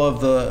all of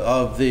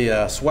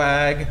the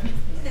swag.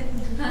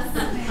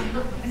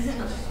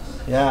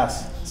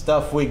 Yes,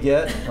 stuff we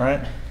get,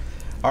 right?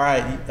 All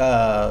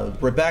right,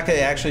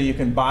 Rebecca, actually you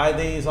can buy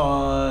these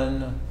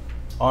on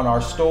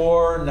our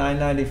store,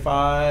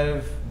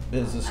 $9.95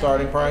 is the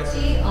starting price.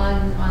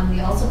 On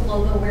the Allsup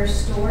logo wear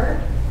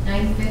store,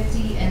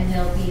 $9.50, and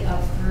they'll be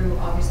up through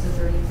August the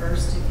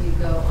 31st if you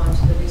go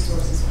onto the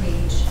resources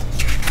page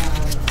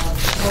of the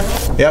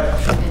portal. Yep.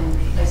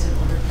 And place an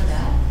order for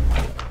that.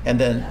 And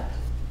then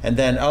And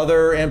then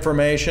other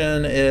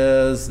information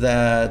is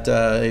that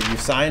if you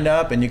signed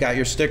up and you got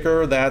your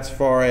sticker, that's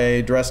for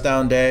a dress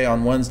down day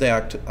on Wednesday,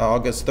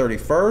 August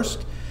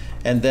 31st.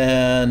 And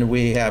then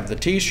we have the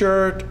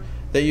t-shirt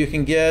that you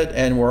can get,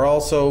 and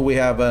we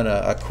have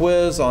a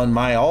quiz on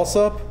my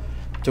Allsup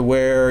to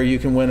where you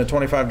can win a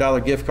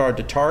 $25 gift card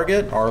to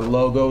Target, our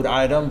logoed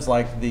items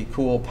like the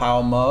cool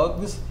POW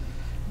mugs.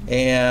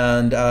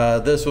 And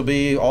this will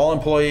be all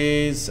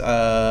employees.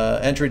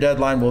 Entry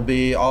deadline will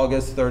be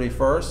August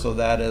 31st, so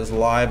that is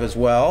live as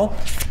well.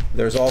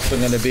 There's also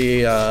going to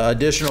be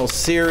additional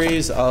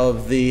series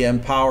of the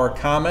Empower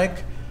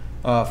comic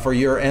for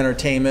your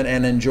entertainment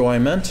and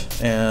enjoyment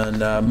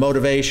and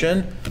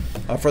motivation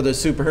for the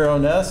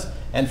superhero-ness.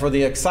 And for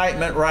the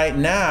excitement right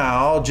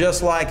now,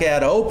 just like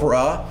at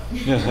Oprah,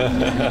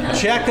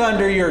 check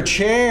under your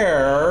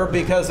chair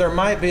because there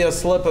might be a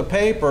slip of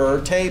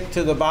paper taped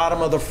to the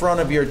bottom of the front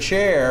of your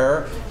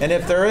chair. And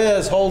if there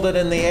is, hold it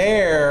in the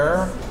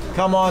air.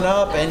 Come on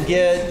up and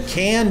get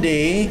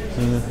candy.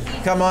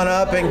 Come on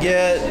up and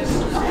get...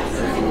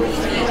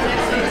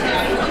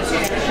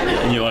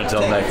 And you want to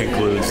tell them that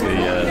concludes the...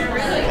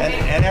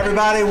 And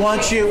everybody,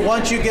 once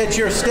you get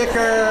your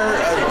sticker,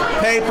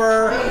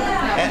 paper,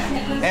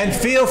 and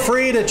feel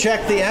free to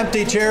check the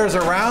empty chairs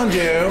around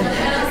you,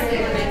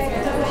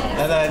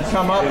 and then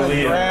come up and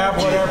grab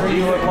whatever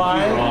you would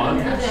like.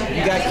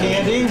 You got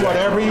candy,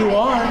 whatever you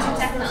want.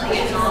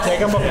 Take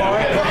them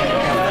apart.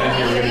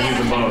 You're going to use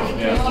them both.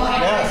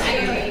 Yes.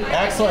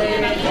 Excellent.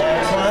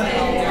 Excellent.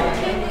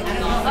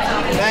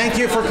 Thank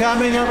you for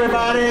coming,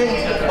 everybody.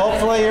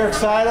 Hopefully you're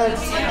excited.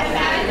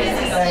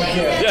 Thank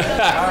you.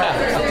 All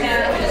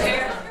right.